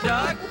 Ranger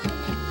Doug.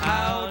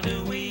 How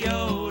do we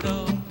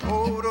yodel?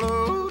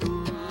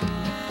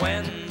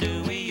 When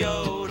do we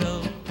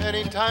yodel?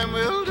 Anytime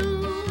will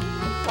do.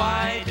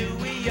 Why do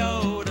we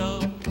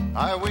yodel?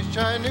 I wish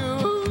I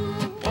knew.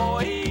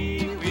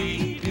 Boy,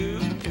 we do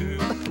too.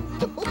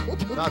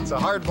 Not so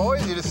hard,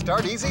 boys. You just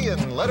start easy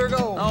and let her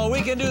go. Oh,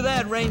 we can do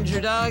that,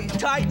 Ranger Doug.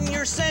 Tighten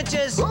your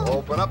cinches.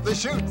 Open up the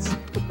chutes.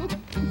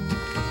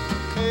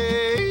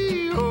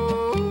 Hey,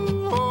 ho,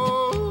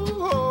 ho,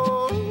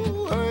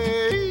 ho,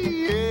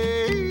 hey,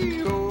 hey,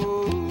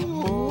 ho,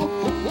 ho,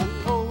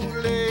 ho,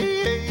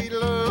 lay,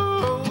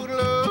 lo,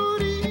 lo,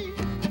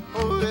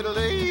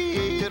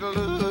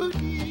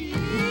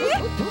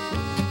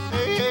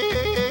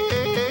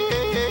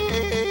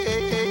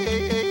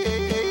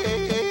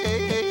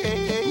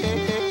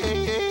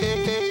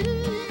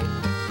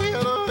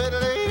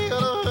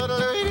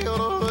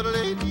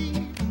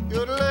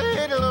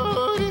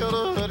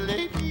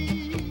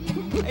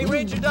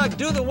 Doug,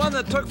 do the one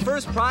that took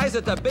first prize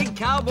at the Big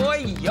Cowboy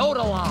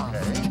Yodel-Off.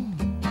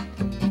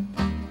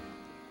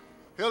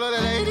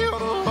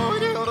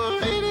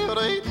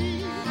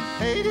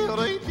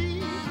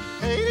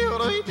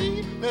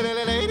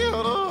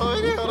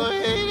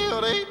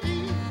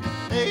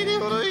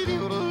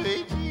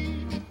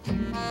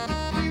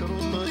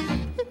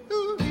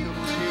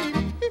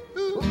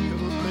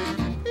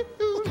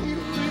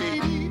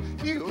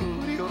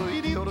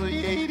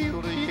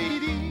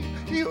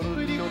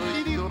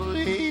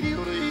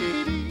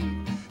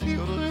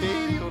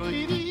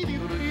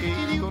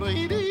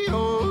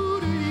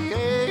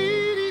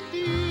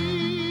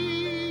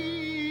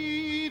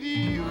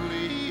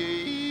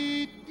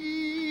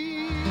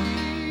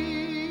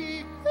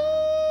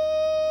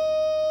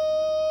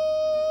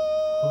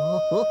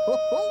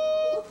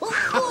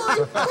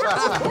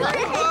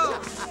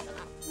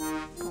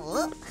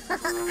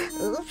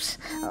 Oops.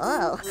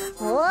 Oh.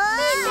 Whoa.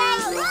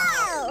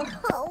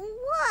 Whoa.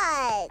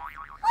 What?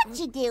 What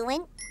you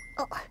doing?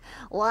 Oh,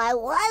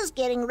 well, I was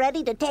getting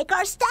ready to take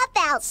our stuff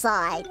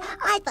outside.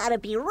 I thought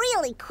it'd be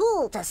really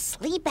cool to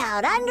sleep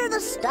out under the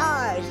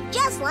stars,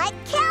 just like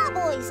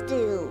cowboys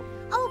do.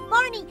 Oh,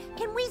 Barney,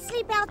 can we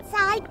sleep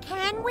outside,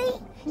 can we?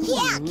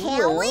 Yeah,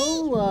 can we?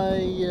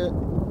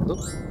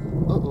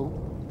 Uh-oh.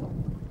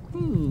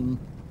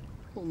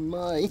 Oh,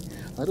 my.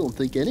 I don't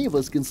think any of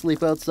us can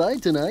sleep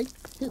outside tonight.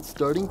 It's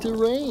starting to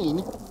rain.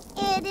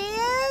 It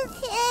is?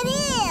 It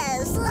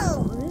is!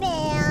 Oh,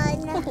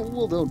 man.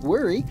 Well, don't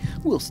worry.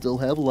 We'll still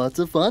have lots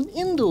of fun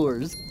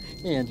indoors.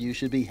 And you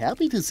should be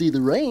happy to see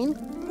the rain.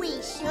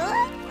 We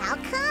should? How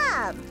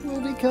come?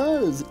 Well,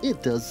 because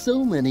it does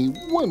so many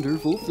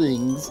wonderful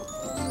things.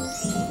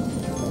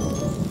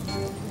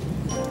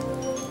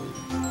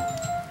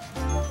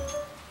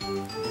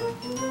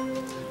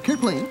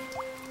 Kerplink.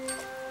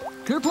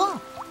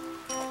 Kerplop.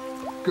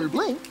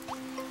 Kerplink.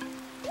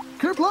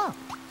 Kerplop.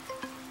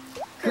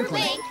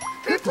 Kerplink,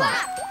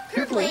 kerplop,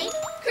 kerplink,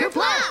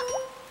 kerplop.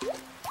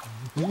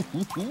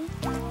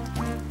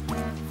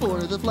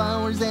 For the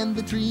flowers and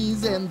the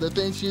trees and the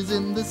fishes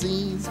in the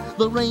seas,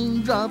 the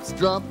raindrops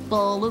drop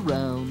all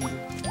around,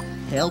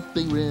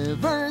 helping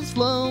rivers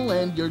flow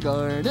and your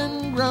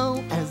garden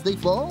grow as they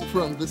fall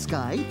from the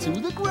sky to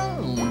the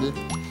ground.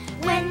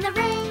 When the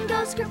rain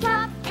goes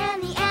kerplop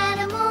and the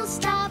animals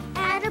stop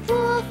at a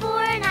pool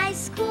for a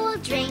nice cool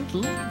drink.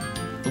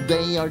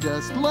 They are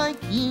just like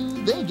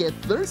you, they get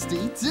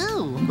thirsty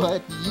too,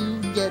 but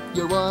you get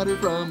your water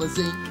from a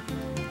sink.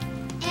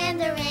 And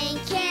the rain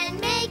can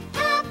make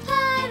a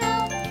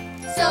puddle,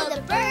 so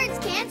the birds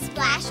can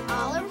splash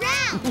all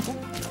around.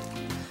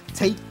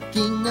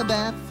 Taking a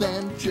bath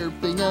and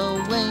chirping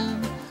away,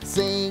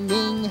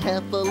 singing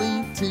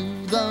happily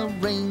to the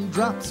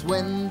raindrops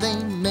when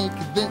they make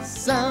this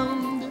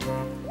sound.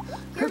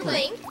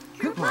 Kerplink,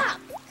 kerplop,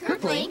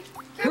 kerplink,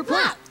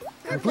 kerplop,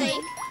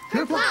 kerplink,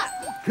 kerplop,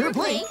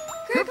 kerplink,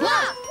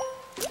 kerplop.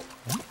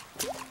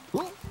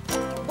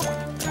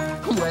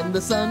 When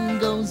the sun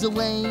goes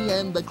away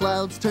and the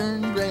clouds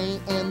turn gray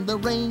and the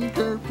rain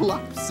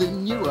kerplops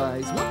in your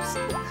eyes, whoops.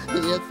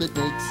 If it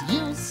makes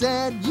you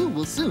sad, you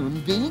will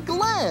soon be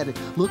glad.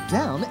 Look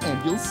down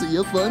and you'll see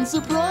a fun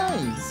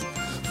surprise.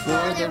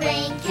 For the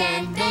rain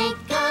can make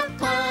a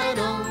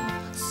puddle,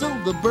 so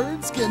the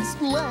birds can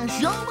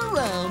splash all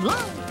around.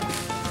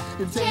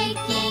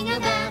 Taking a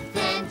bath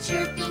and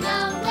chirping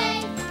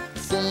away,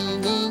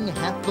 singing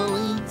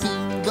happily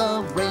to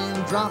the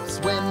raindrops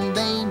when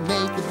they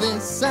make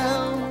this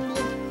sound.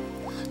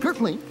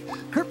 Kerplink,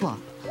 kerplop,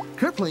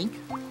 kerplink,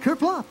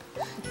 kerplop.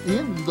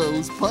 In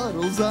those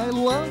puddles I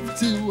love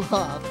to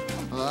hop.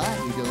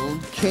 I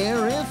don't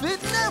care if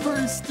it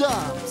never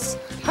stops.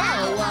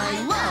 How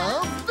I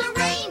love the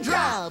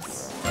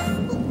raindrops!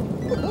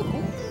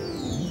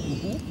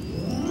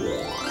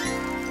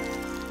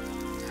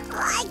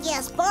 I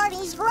guess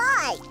Barney's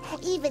right.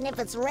 Even if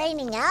it's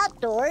raining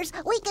outdoors,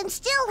 we can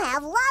still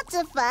have lots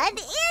of fun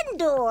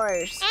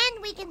indoors.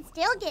 And we can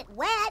still get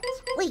wet.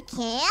 We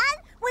can?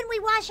 When we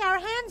wash our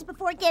hands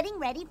before getting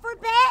ready for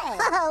bed.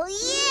 Oh,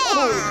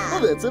 yeah!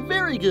 Oh, that's a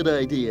very good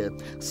idea.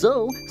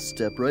 So,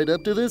 step right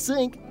up to the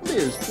sink.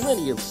 There's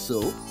plenty of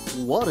soap,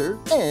 water,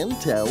 and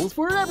towels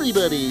for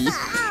everybody.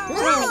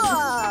 Cool.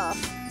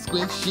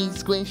 Squishy,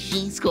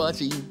 squishy,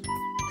 squashy.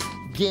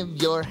 Give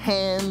your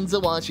hands a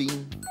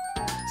washing.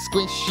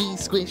 Squishy,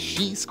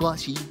 squishy,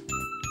 squashy.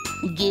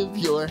 Give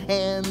your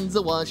hands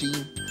a washing.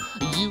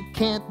 You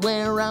can't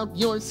wear out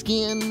your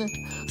skin,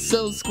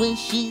 so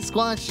squishy,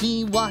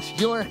 squashy, wash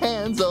your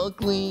hands all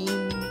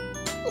clean.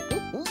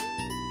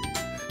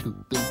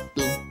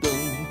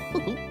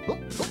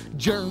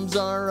 Germs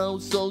are oh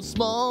so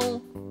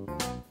small.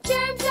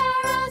 Germs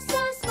are oh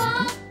so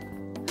small.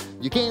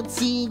 You can't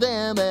see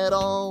them at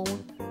all.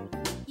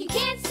 You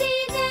can't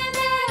see them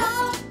at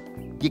all.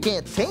 You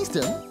can't taste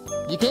them.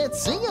 You can't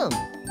see them.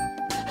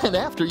 And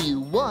after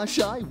you wash,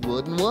 I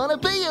wouldn't want to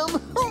be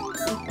them.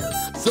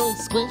 So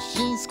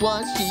squishy,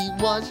 squashy,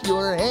 wash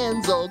your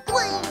hands all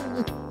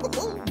clean.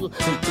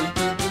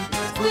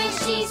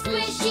 Squishy,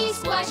 squishy,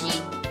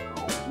 squashy.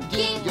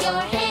 Give your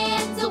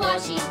hands a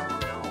washing.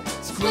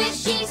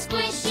 squishy,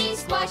 squishy,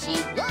 squashy.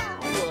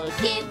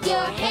 Give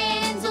your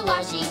hands a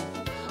washing.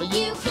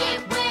 You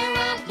can't wear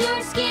out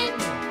your skin.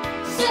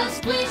 So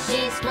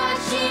squishy,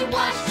 squashy,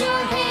 wash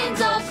your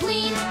hands all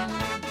clean.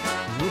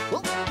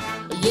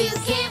 You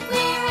can't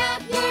wear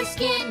out your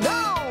skin.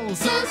 No!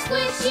 So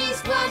squishy,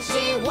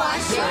 squashy,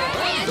 wash your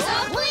hands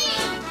all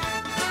clean.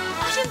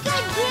 Wash them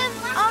good, Jim.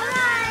 All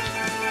right.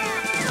 There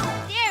we go.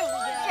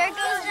 Here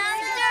goes down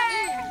the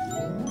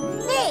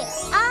dirt. There,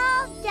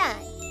 all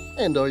done.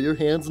 And are your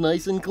hands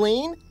nice and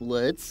clean?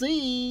 Let's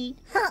see.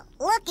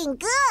 Looking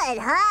good,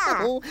 huh?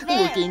 Oh,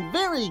 looking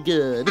very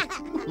good.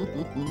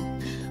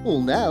 Well,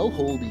 now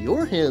hold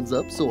your hands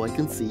up so I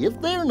can see if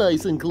they're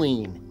nice and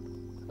clean.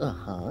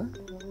 Uh-huh.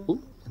 Oh,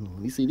 and let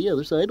me see the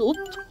other side.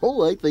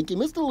 Oh, I think you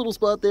missed a little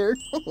spot there.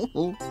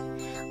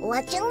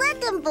 What you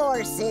looking for,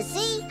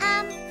 sissy?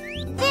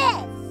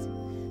 This.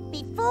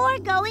 Before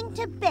going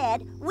to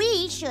bed,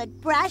 we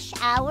should brush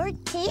our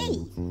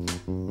teeth.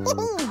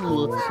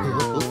 Oh,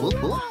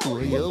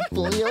 boy, oh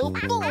boy, oh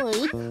boy.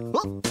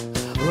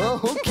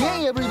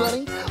 Okay,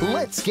 everybody,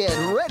 let's get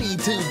ready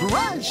to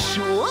brush.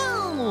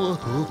 Whoa!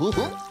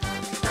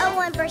 Oh,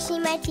 I'm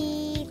brushing my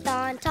teeth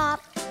on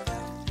top.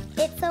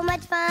 It's so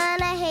much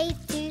fun, I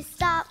hate to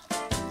stop.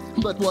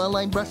 But while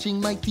I'm brushing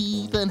my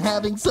teeth and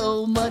having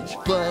so much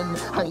fun,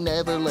 I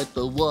never let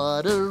the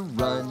water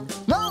run.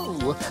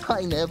 No,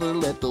 I never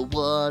let the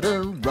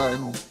water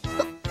run.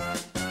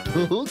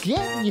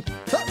 Okay.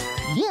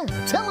 Yeah,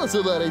 tell us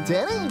about it,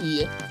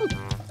 Danny.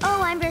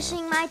 Oh, I'm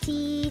brushing my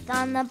teeth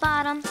on the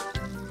bottom,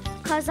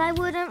 'cause I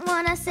wouldn't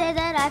want to say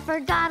that I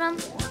forgot them.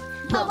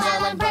 But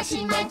while I'm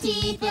brushing my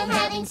teeth and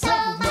having so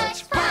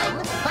much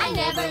fun, I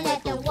never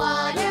let the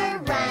water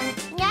run.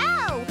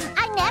 No,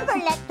 I never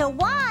let the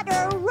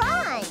water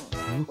run.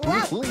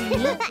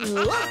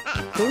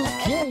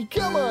 Okay,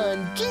 come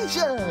on,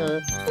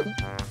 Keisha.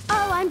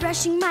 Oh, I'm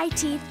brushing my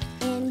teeth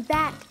in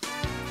back.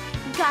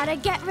 Gotta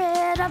get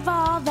rid of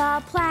all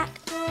the plaque.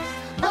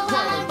 But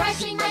while I'm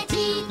brushing my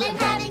teeth and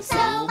having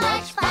so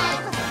much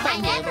fun, I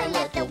never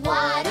let the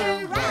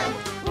water run.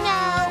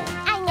 No,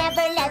 I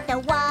never let the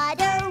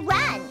water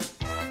run.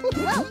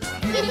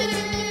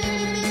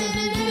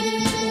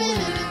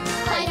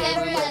 I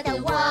never let the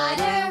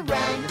water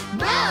run.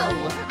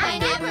 No, I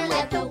never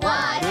let the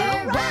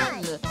water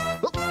run.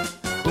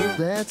 Oh,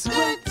 that's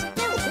right.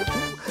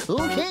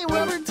 Okay,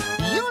 Robert,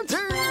 your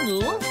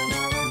turn.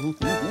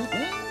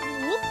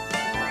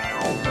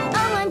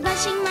 Oh, I'm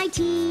brushing my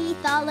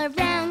teeth all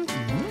around,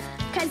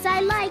 'cause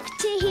I like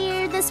to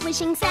hear the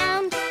swishing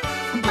sound.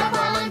 But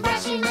while I'm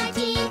brushing my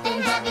teeth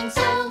and having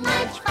so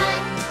much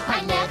fun,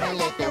 I never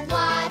let the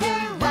water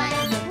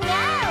run.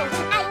 No,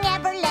 I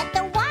never let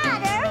the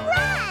water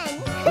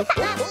run.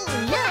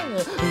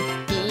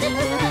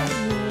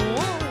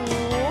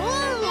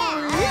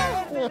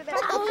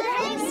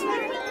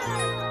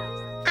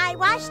 I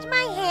washed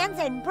my hands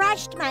and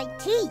brushed my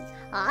teeth.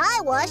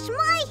 I washed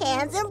my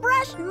hands and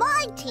brushed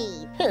my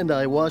teeth. And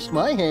I washed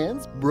my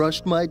hands,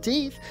 brushed my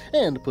teeth,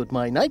 and put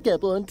my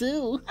nightcap on,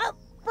 too. Oh,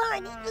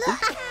 Barney,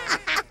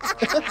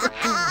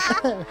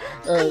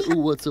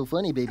 What's so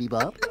funny, Baby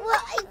Bop?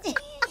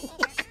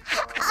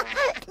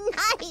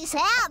 Nice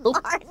hat,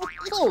 Barney.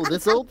 Oh,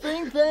 this old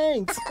thing,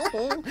 thanks.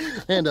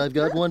 And I've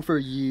got one for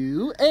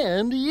you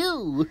and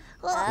you.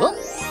 Wow.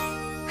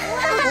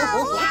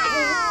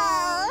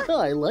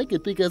 I like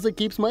it because it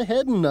keeps my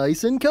head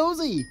nice and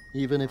cozy,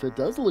 even if it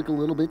does look a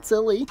little bit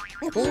silly.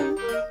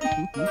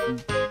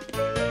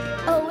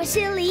 Oh, a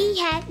silly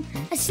hat,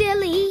 a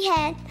silly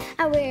hat.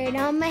 I wear it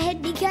on my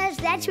head because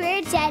that's where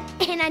it's at.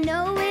 And I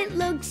know it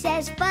looks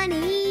as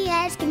funny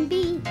as can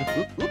be.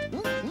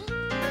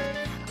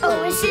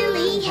 Oh, a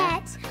silly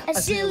hat, a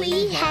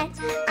silly hat.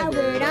 I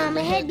wear it on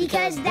my head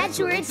because that's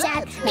where it's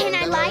at. And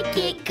I like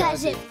it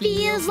 'cause it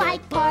feels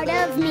like part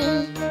of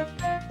me.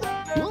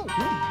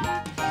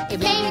 It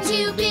may be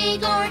too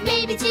big or it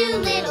may be too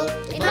little.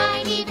 It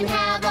might even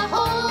have a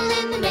hole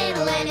in the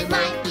middle, and it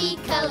might be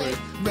colored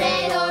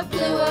red or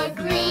blue or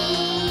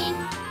green.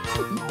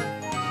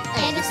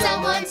 And if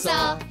someone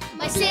saw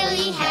my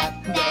silly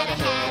hat that I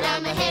had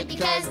on my head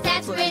because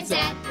that's where it's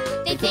at,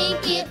 they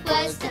think it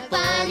was the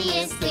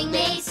funniest thing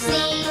they've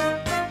seen.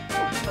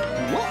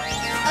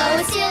 Oh,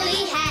 a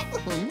silly hat,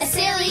 a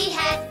silly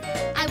hat.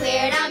 I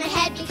wear it on my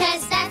head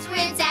because that's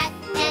where it's at,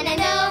 and I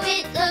know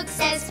it looks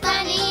as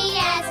funny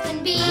as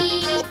can be.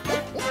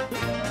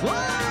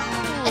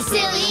 A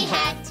silly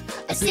hat,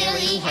 a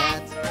silly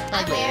hat.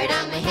 I wear it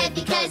on my head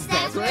because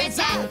that's where it's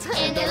at,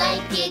 and I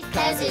like it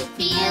 'cause it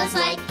feels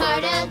like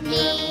part of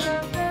me.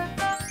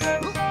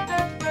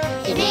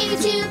 It may be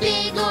too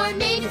big or it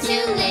may be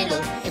too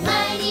little. It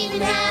might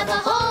even have a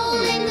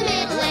hole in the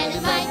middle, and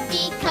it might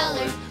be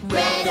colored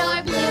red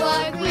or blue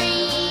or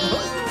green.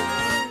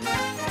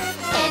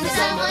 And if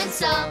someone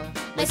saw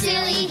my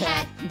silly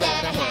hat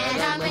that I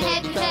had on my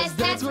head because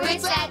that's where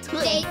it's at,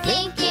 they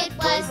think it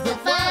was the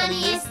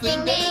funniest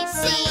thing they've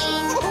seen.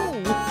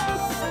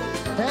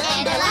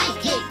 And I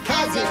like it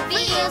 'cause it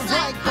feels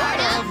like part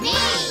of me.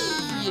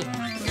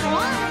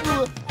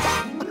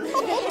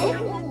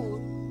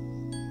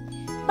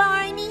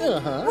 Barney,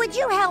 Uh-huh. Would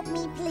you help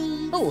me,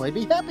 please? Oh, I'd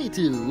be happy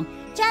to.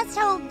 Just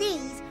hold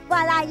these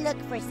while I look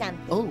for something.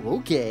 Oh,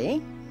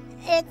 okay.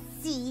 Let's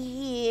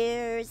see,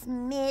 here's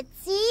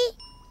Mitzi.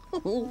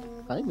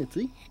 Hi,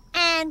 Mitzi.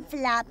 And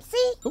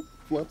Flopsy. Oh,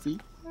 Flopsy.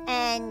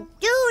 And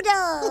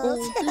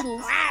Doodles.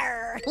 Doodles.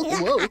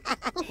 Whoa.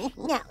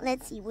 Now,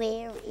 let's see,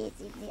 where is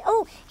it?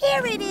 Oh,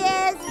 here it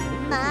is.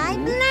 My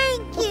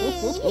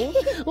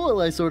blankie. Well,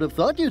 I sort of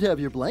thought you'd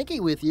have your blankie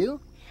with you.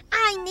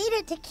 I need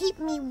it to keep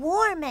me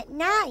warm at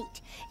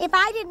night. If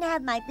I didn't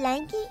have my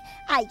blankie,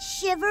 I'd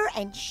shiver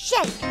and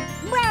shake.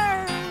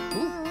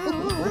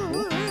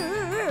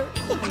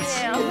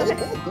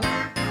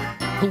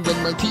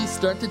 When my teeth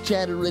start to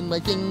chatter and my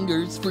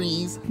fingers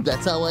freeze,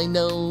 that's how I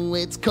know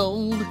it's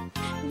cold.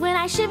 When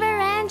I shiver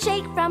and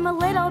shake from a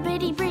little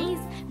bitty breeze,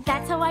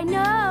 that's how I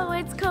know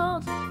it's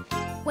cold.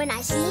 When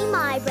I see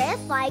my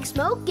breath like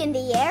smoke in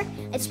the air,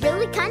 it's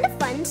really kind of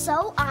fun,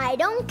 so I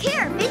don't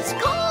care if it's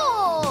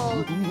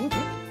cold.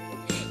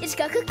 It's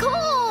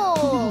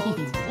cold.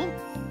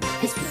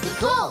 It's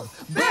cold.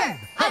 Brr!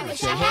 I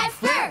wish I had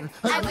fur.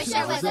 I wish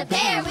I was a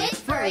bear with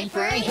furry,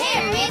 furry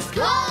hair. It's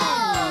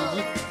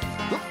cold.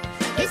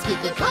 It's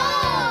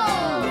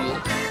cold.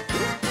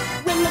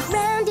 When the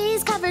ground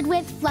is covered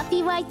with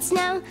fluffy white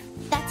snow,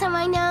 that's how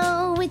I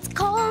know it's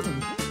cold.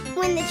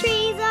 When the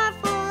trees are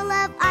full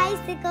of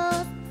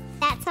icicles,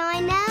 that's how I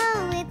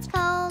know it's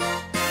cold.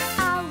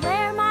 I'll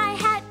wear my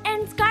hat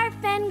and scarf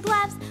and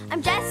gloves.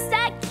 I'm just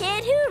a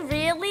kid who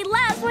really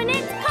loves when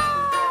it's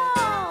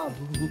cold.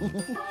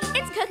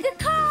 It's cold.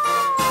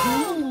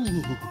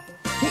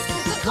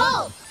 It's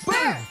cold.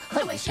 Brr!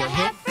 I wish I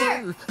had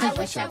fur. I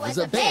wish I was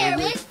a bear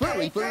with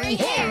furry, furry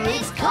hair.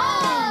 It's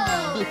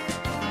cold.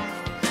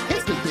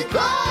 It's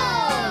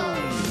cold.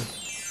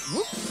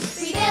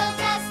 We built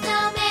a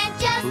snowman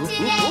just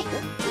today.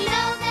 We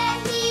know that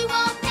he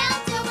won't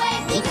melt away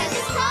because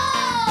it's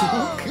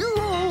cold.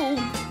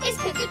 It's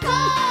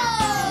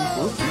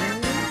cold.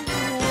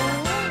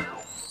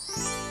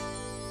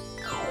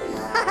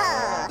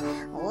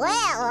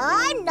 Well,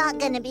 I'm not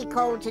gonna be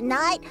cold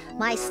tonight.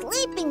 My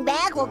sleeping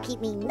bag will keep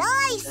me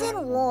nice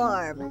and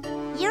warm.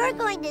 You're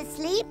going to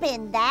sleep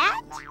in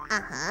that?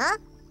 Uh-huh.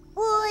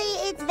 Boy,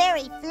 it's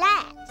very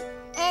flat.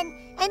 And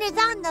it's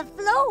on the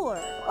floor.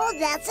 Oh,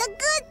 that's a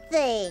good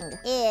thing.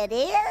 It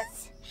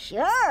is?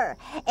 Sure.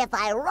 If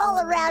I roll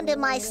around in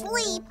my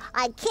sleep,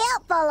 I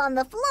can't fall on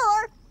the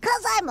floor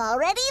because I'm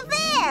already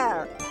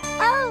there.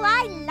 Oh,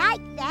 I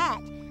like that.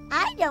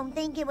 I don't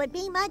think it would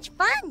be much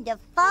fun to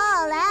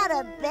fall out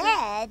of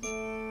bed.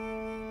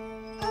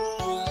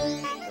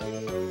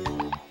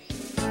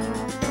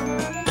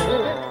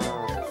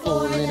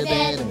 Four in a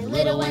bed and the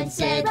little one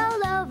said,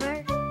 Roll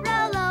over,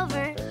 roll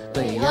over.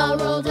 They all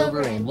rolled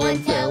over and one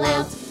fell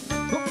out.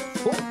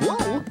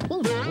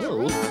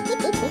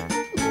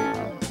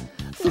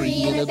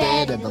 Three in a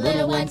bed and the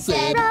little one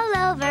said, Roll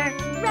over,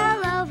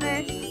 roll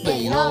over.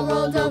 They all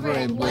rolled over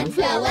and one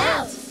fell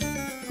out.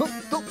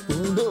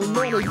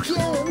 Not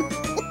again.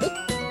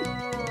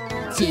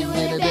 Two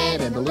in a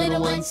bed and the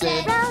little one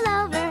said, Roll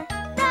over,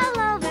 roll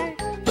over.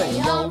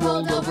 They all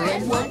rolled over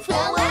and one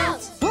fell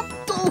out.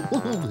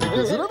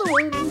 There's another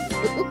one.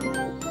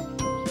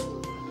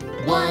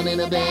 One in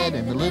a bed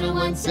and the little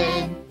one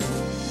said,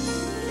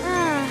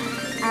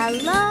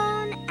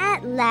 Alone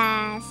at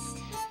last.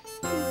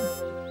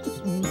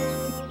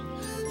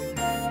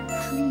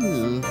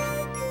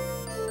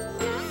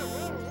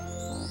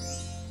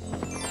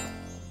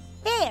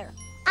 There,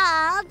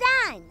 all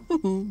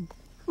done.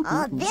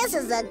 Oh, this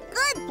is a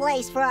good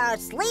place for our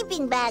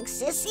sleeping bag,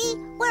 Sissy.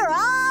 We're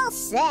all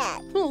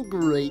set. Oh,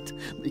 great,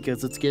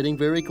 because it's getting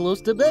very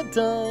close to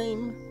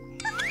bedtime.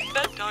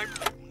 Bedtime.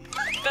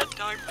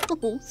 Bedtime.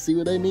 Oh, see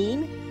what I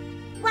mean?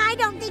 Well, I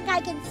don't think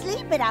I can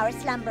sleep at our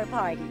slumber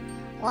party.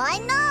 Why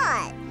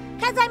not?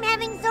 Because I'm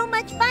having so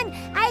much fun.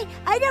 I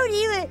don't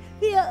even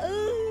feel...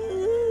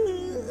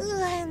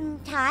 I'm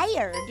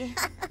tired.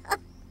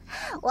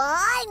 Well,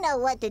 I know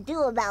what to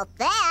do about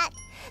that.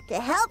 To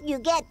help you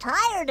get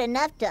tired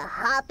enough to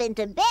hop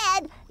into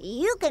bed,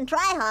 you can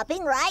try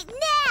hopping right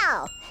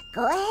now.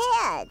 Go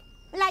ahead.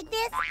 Like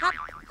this? Hop,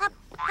 hop,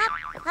 hop,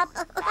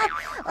 hop, hop.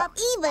 Or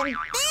even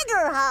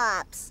bigger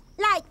hops.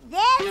 Like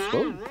this?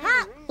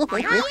 Hop.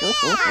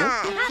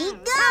 Yeah.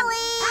 Keep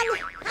going.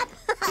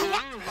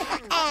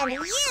 And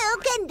you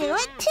can do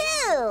it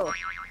too.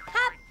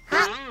 Hop,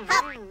 hop,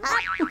 hop,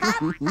 hop, hop,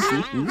 hop,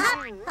 hop,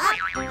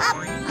 hop, hop.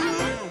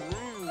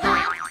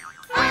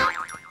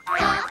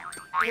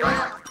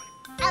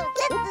 Oh,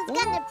 this is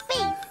gonna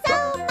be so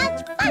much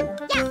fun!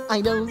 Yeah! I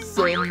know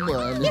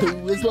someone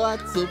who is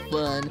lots of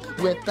fun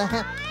with the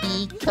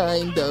happy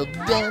kind of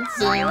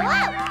dancing.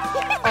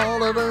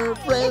 All of her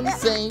friends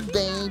say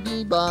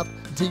baby bop,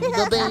 do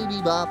the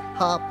baby bop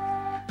hop.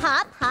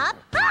 Hop, hop,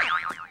 hop!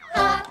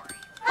 Hop,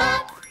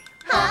 hop,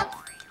 hop,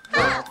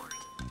 hop!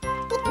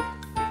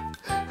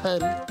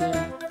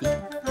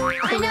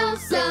 I know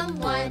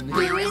someone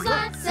who is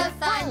lots of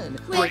fun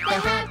with the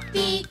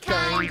happy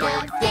kind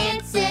of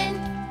dancing.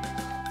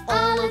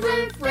 All of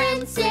her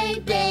friends say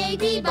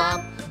baby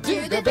bop,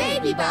 do the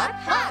baby bop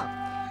hop.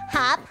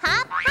 Hop, hop,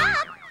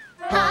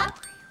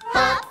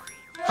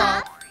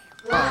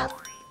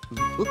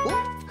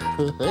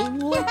 I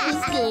love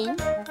this game.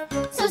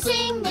 So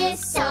sing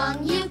this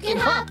song, you can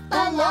hop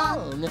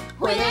along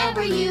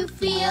whenever you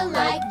feel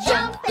like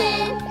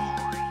jumping.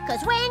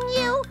 'Cause when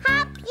you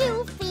hop,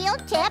 you feel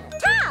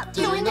tip-top.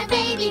 Doing the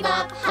baby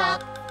bop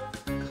hop.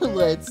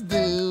 Let's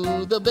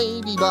do the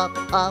baby bop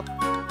hop.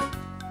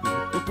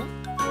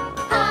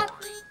 Hop,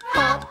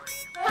 hop,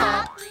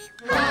 hop,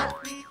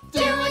 hop.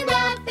 Doing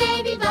the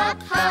baby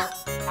bop hop.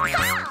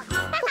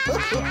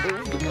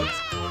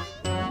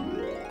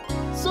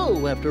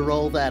 So, after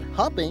all that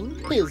hopping,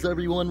 is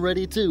everyone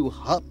ready to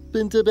hop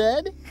into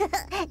bed?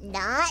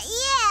 Not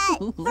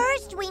yet.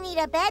 First, we need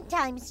a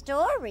bedtime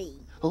story.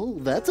 Oh,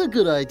 that's a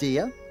good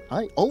idea.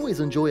 I always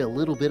enjoy a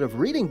little bit of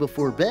reading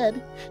before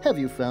bed. Have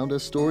you found a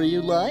story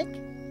you like?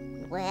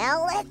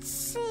 Well, let's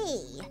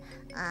see.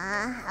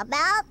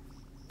 About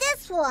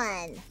this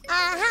one.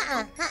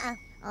 How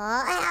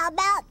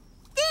about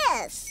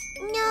this?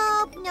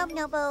 Nope.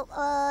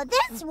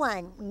 This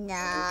one.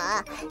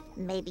 Nah.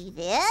 Maybe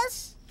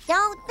this?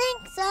 Don't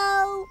think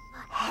so.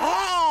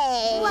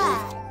 Hey!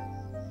 What?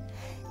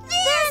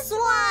 This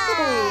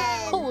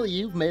one! Oh,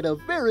 you've made a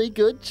very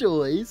good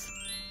choice.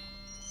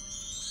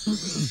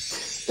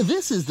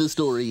 This is the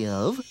story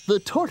of the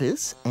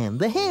tortoise and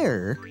the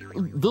hare.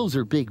 Those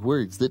are big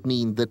words that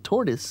mean the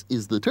tortoise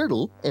is the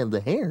turtle and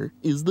the hare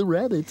is the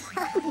rabbit.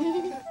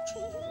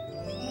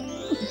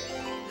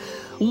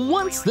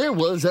 Once there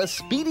was a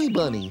speedy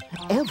bunny.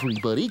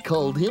 Everybody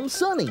called him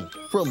Sunny.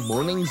 From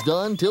morning's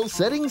dawn till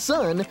setting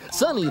sun,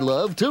 Sunny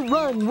loved to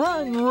run,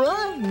 run,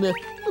 run.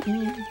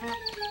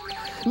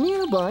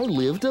 Nearby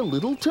lived a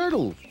little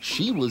turtle.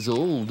 She was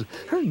old.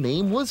 Her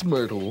name was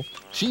Myrtle.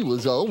 She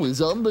was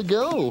always on the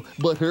go,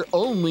 but her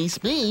only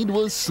speed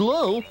was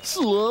slow,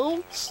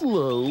 slow,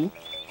 slow.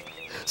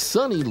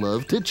 Sunny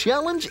loved to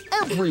challenge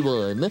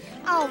everyone.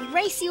 I'll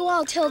race you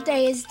all till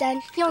day is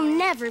done. You'll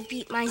never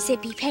beat my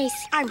zippy pace.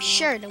 I'm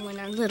sure to win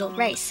our little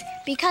race.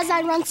 Because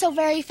I run so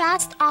very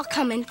fast, I'll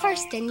come in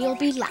first and you'll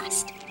be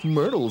last.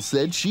 Myrtle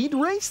said she'd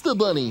race the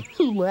bunny,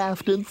 who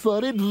laughed and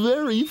thought it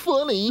very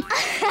funny.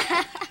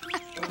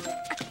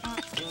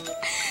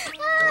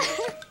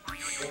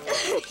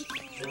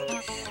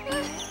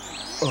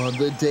 On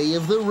the day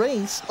of the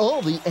race,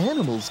 all the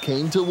animals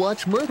came to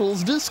watch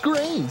Myrtle's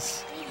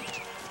disgrace.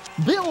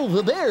 Bill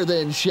the bear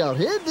then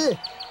shouted,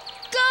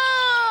 Go!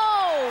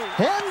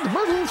 And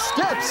Myrtle's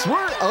steps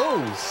were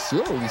oh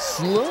so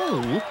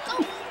slow.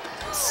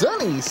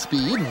 Sunny's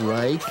speed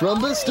right from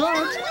the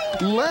start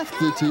left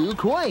the two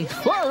quite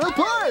far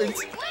apart.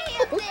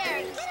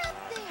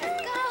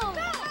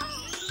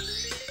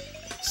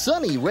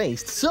 Sunny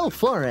raced so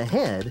far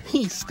ahead,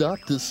 he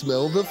stopped to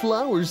smell the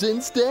flowers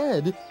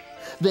instead.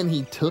 Then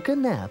he took a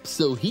nap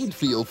so he'd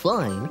feel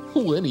fine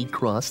when he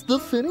crossed the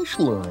finish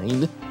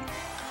line.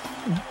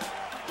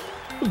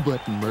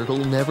 But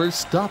Myrtle never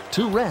stopped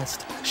to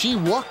rest. She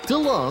walked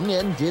along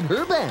and did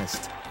her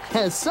best.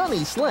 As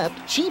Sunny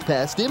slept, she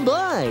passed him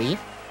by.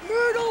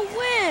 Myrtle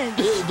wins!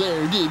 Bill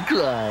Bear did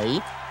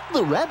cry.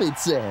 The rabbit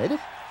said,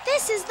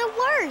 This is the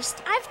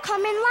worst. I've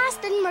come in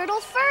last and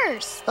Myrtle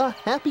first. A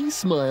happy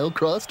smile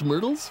crossed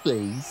Myrtle's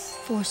face.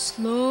 For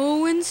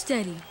slow and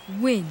steady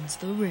wins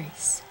the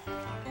race.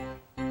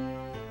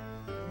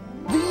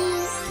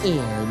 The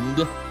end.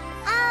 Oh,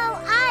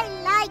 I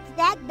liked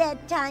that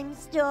bedtime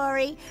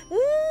story.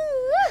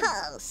 Ooh,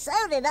 oh, so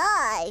did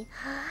I.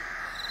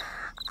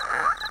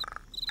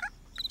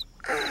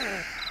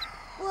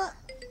 Well,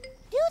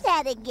 do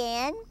that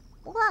again.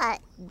 What,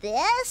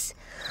 this?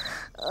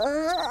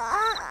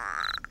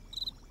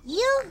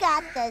 You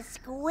got the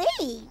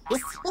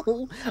squeaks.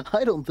 Oh,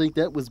 I don't think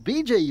that was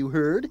BJ you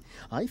heard.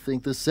 I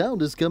think the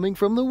sound is coming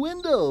from the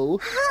window.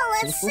 Oh,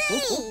 let's see.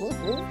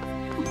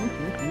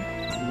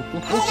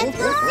 Hey,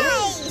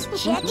 guys,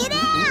 check it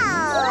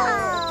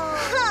out.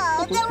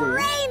 Oh, the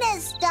rain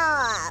has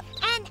stopped.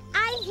 And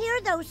I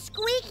hear those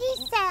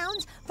squeaky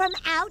sounds from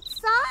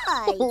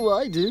outside. Oh,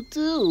 I do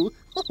too.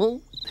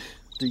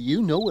 Do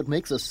you know what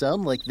makes a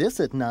sound like this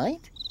at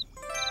night?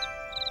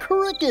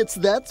 Crickets,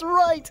 that's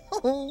right.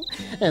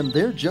 And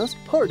they're just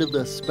part of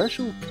the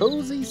special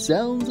cozy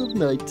sounds of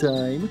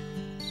nighttime.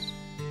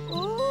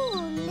 Ooh,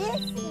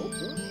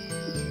 listen.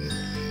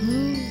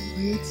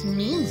 It's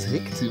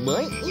music to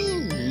my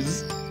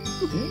ears.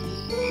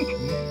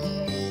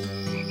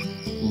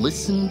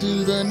 Listen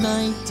to the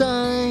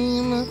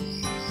nighttime.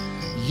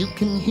 You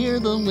can hear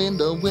the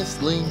window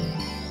whistling.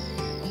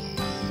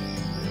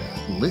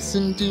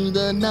 Listen to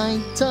the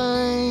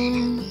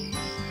nighttime.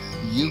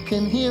 You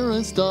can hear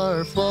a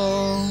star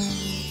fall.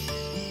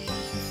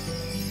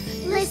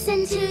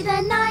 Listen to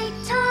the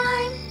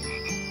nighttime.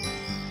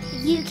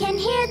 You can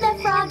hear the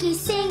froggies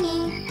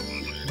singing.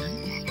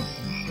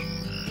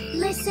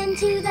 Listen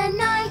to the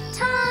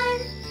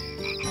nighttime.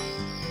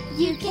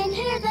 You can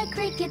hear the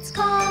crickets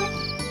call.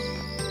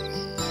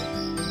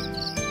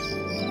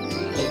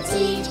 It's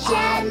each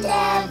and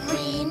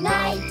every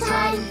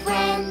nighttime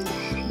friend,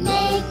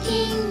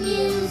 making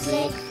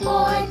music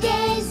for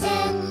days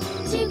end.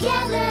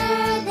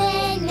 Together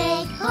they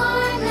make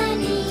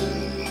harmony.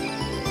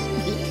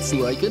 It's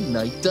like a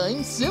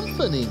nighttime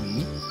symphony.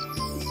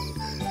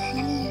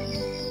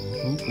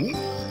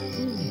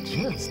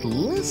 Just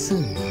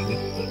listen.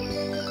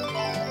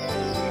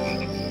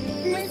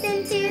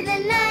 Listen to the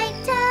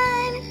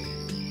nighttime.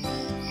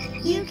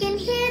 You can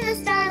hear the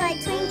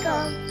starlight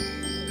twinkle.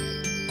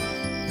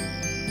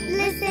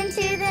 Listen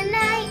to the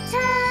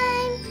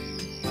nighttime.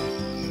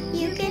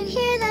 You can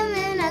hear the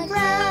moon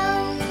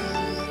aglow.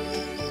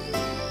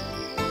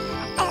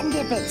 And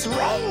if it's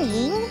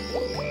raining,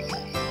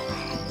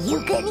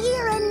 you can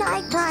hear a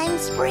nighttime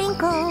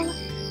sprinkle.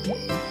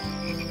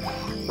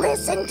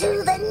 Listen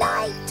to the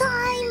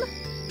nighttime.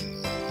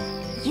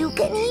 You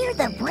can hear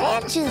the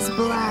branches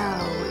blow.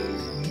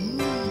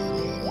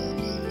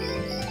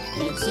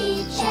 It's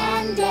each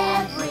and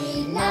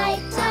every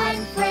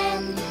nighttime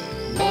friend,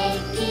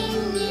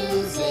 making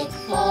music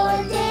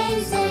for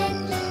days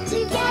end.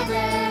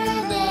 Together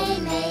they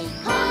make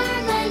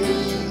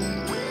harmony.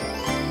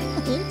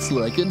 It's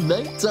like a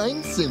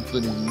nighttime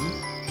symphony.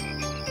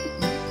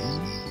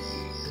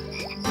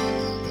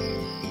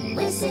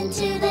 Listen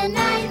to the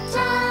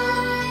nighttime.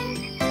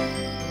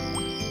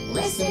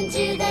 Listen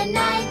to the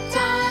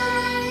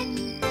nighttime.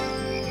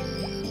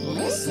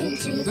 Listen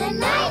to the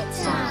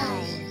nighttime.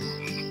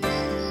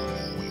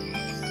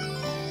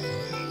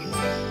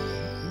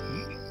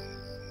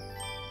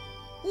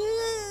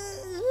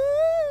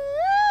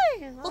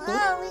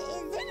 Oh,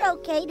 is it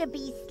okay to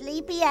be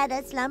sleepy at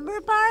a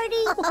slumber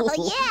party?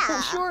 Oh,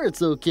 yeah. Sure,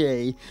 it's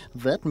okay.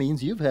 That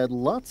means you've had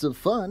lots of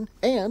fun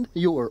and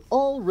you're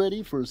all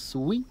ready for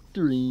sweet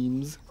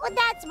dreams. Well,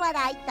 that's what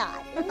I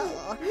thought.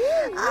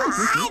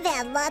 I've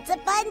had lots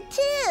of fun,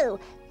 too.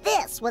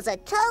 This was a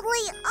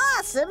totally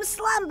awesome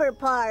slumber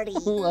party.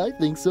 I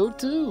think so,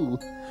 too.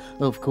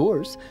 Of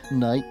course,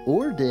 night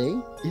or day,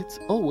 it's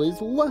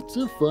always lots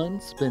of fun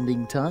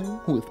spending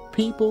time with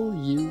people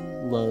you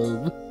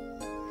love.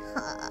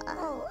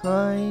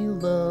 I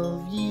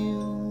love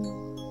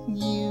you,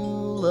 you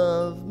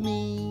love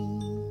me.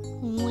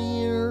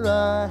 We're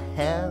a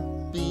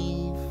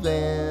happy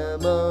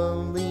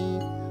family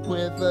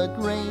with a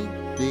great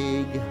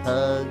big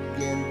hug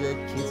and a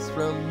kiss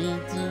from me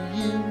to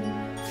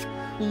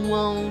you.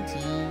 Won't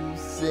you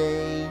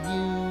say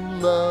you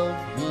love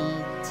me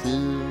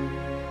too?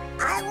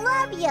 I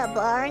love you,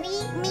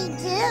 Barney. Me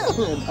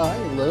too. And I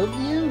love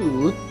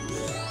you.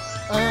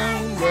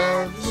 I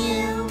love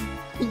you.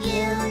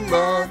 You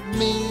love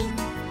me.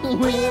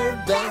 We're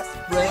best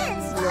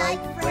friends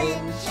like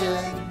friends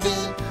should be.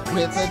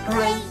 With a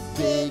great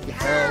big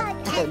hug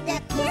and a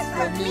kiss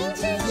from me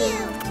to you.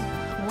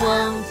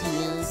 Won't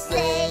you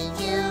say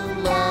you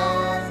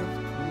love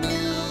me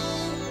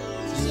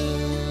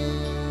too?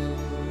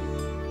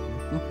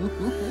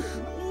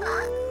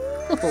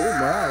 Oh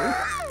my.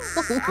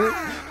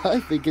 I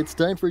think it's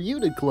time for you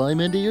to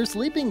climb into your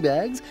sleeping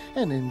bags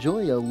and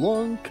enjoy a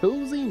long,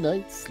 cozy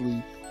night's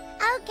sleep.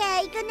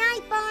 Okay, good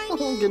night,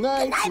 Barney. Good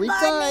night, sleep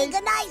Barney. tight.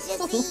 Good night,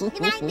 Sissy.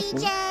 Good night,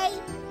 BJ.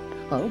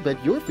 I'll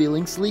bet you're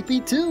feeling sleepy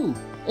too.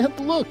 And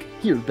look,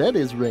 your bed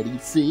is ready,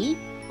 see?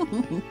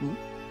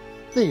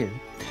 There.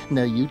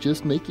 Now you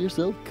just make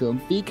yourself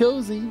comfy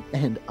cozy,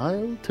 and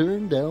I'll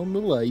turn down the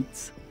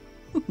lights.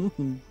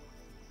 Here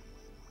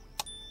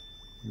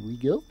we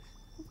go.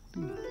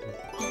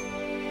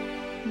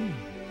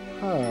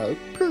 Ah,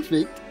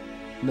 perfect.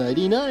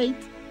 Nighty-night.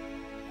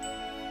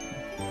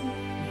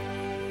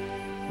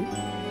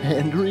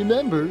 And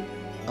remember,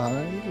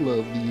 I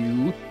love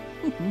you.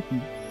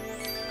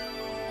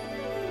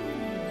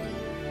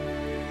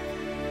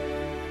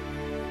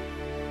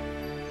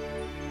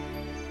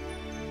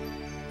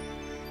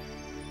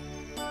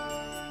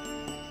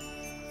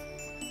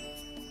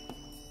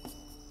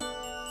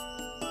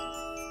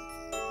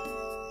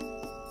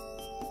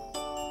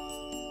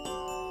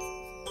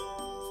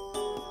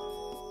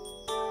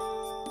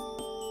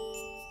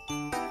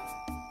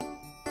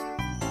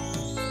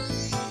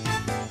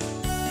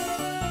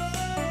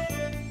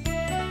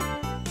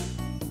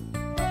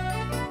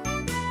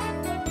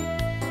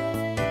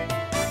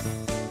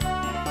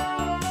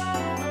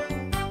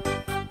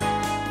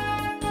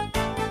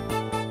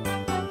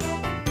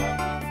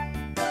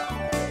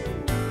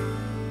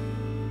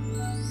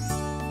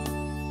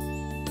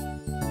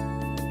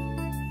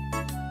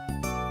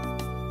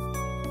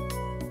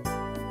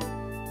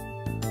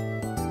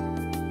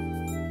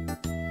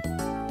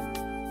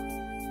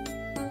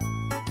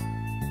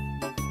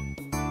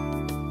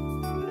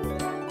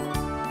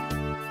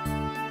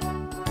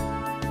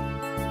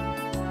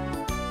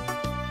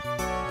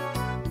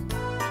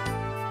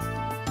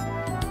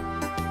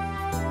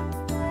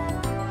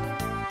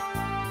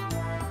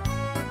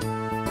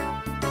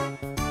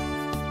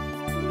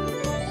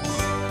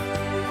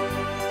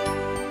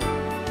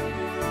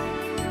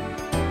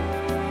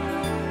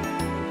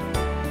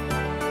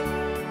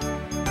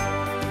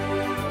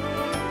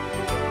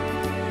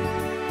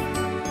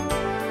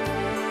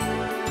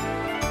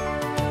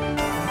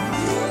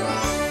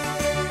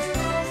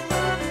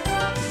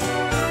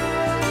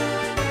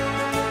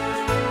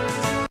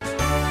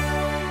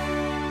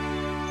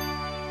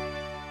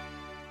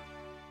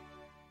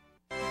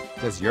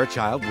 Does your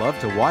child love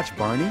to watch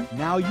Barney?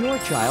 Now your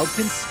child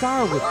can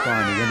star with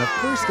Barney in the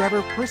first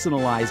ever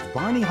personalized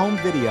Barney home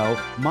video,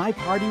 My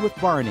Party with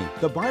Barney,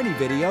 the Barney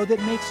video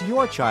that makes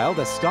your child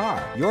a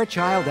star. Your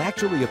child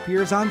actually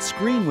appears on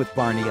screen with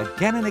Barney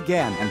again and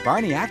again, and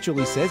Barney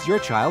actually says your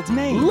child's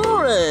name.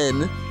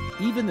 Lauren!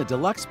 Even the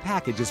deluxe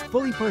package is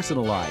fully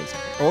personalized.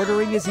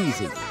 Ordering is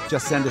easy.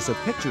 Just send us a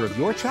picture of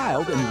your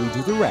child and we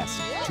do the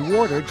rest. To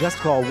order, just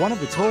call one of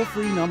the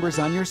toll-free numbers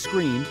on your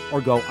screen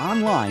or go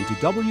online to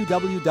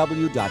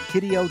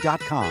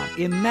www.kideo.com.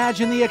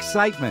 Imagine the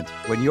excitement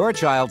when your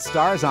child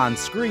stars on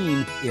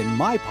screen in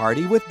My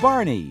Party with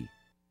Barney.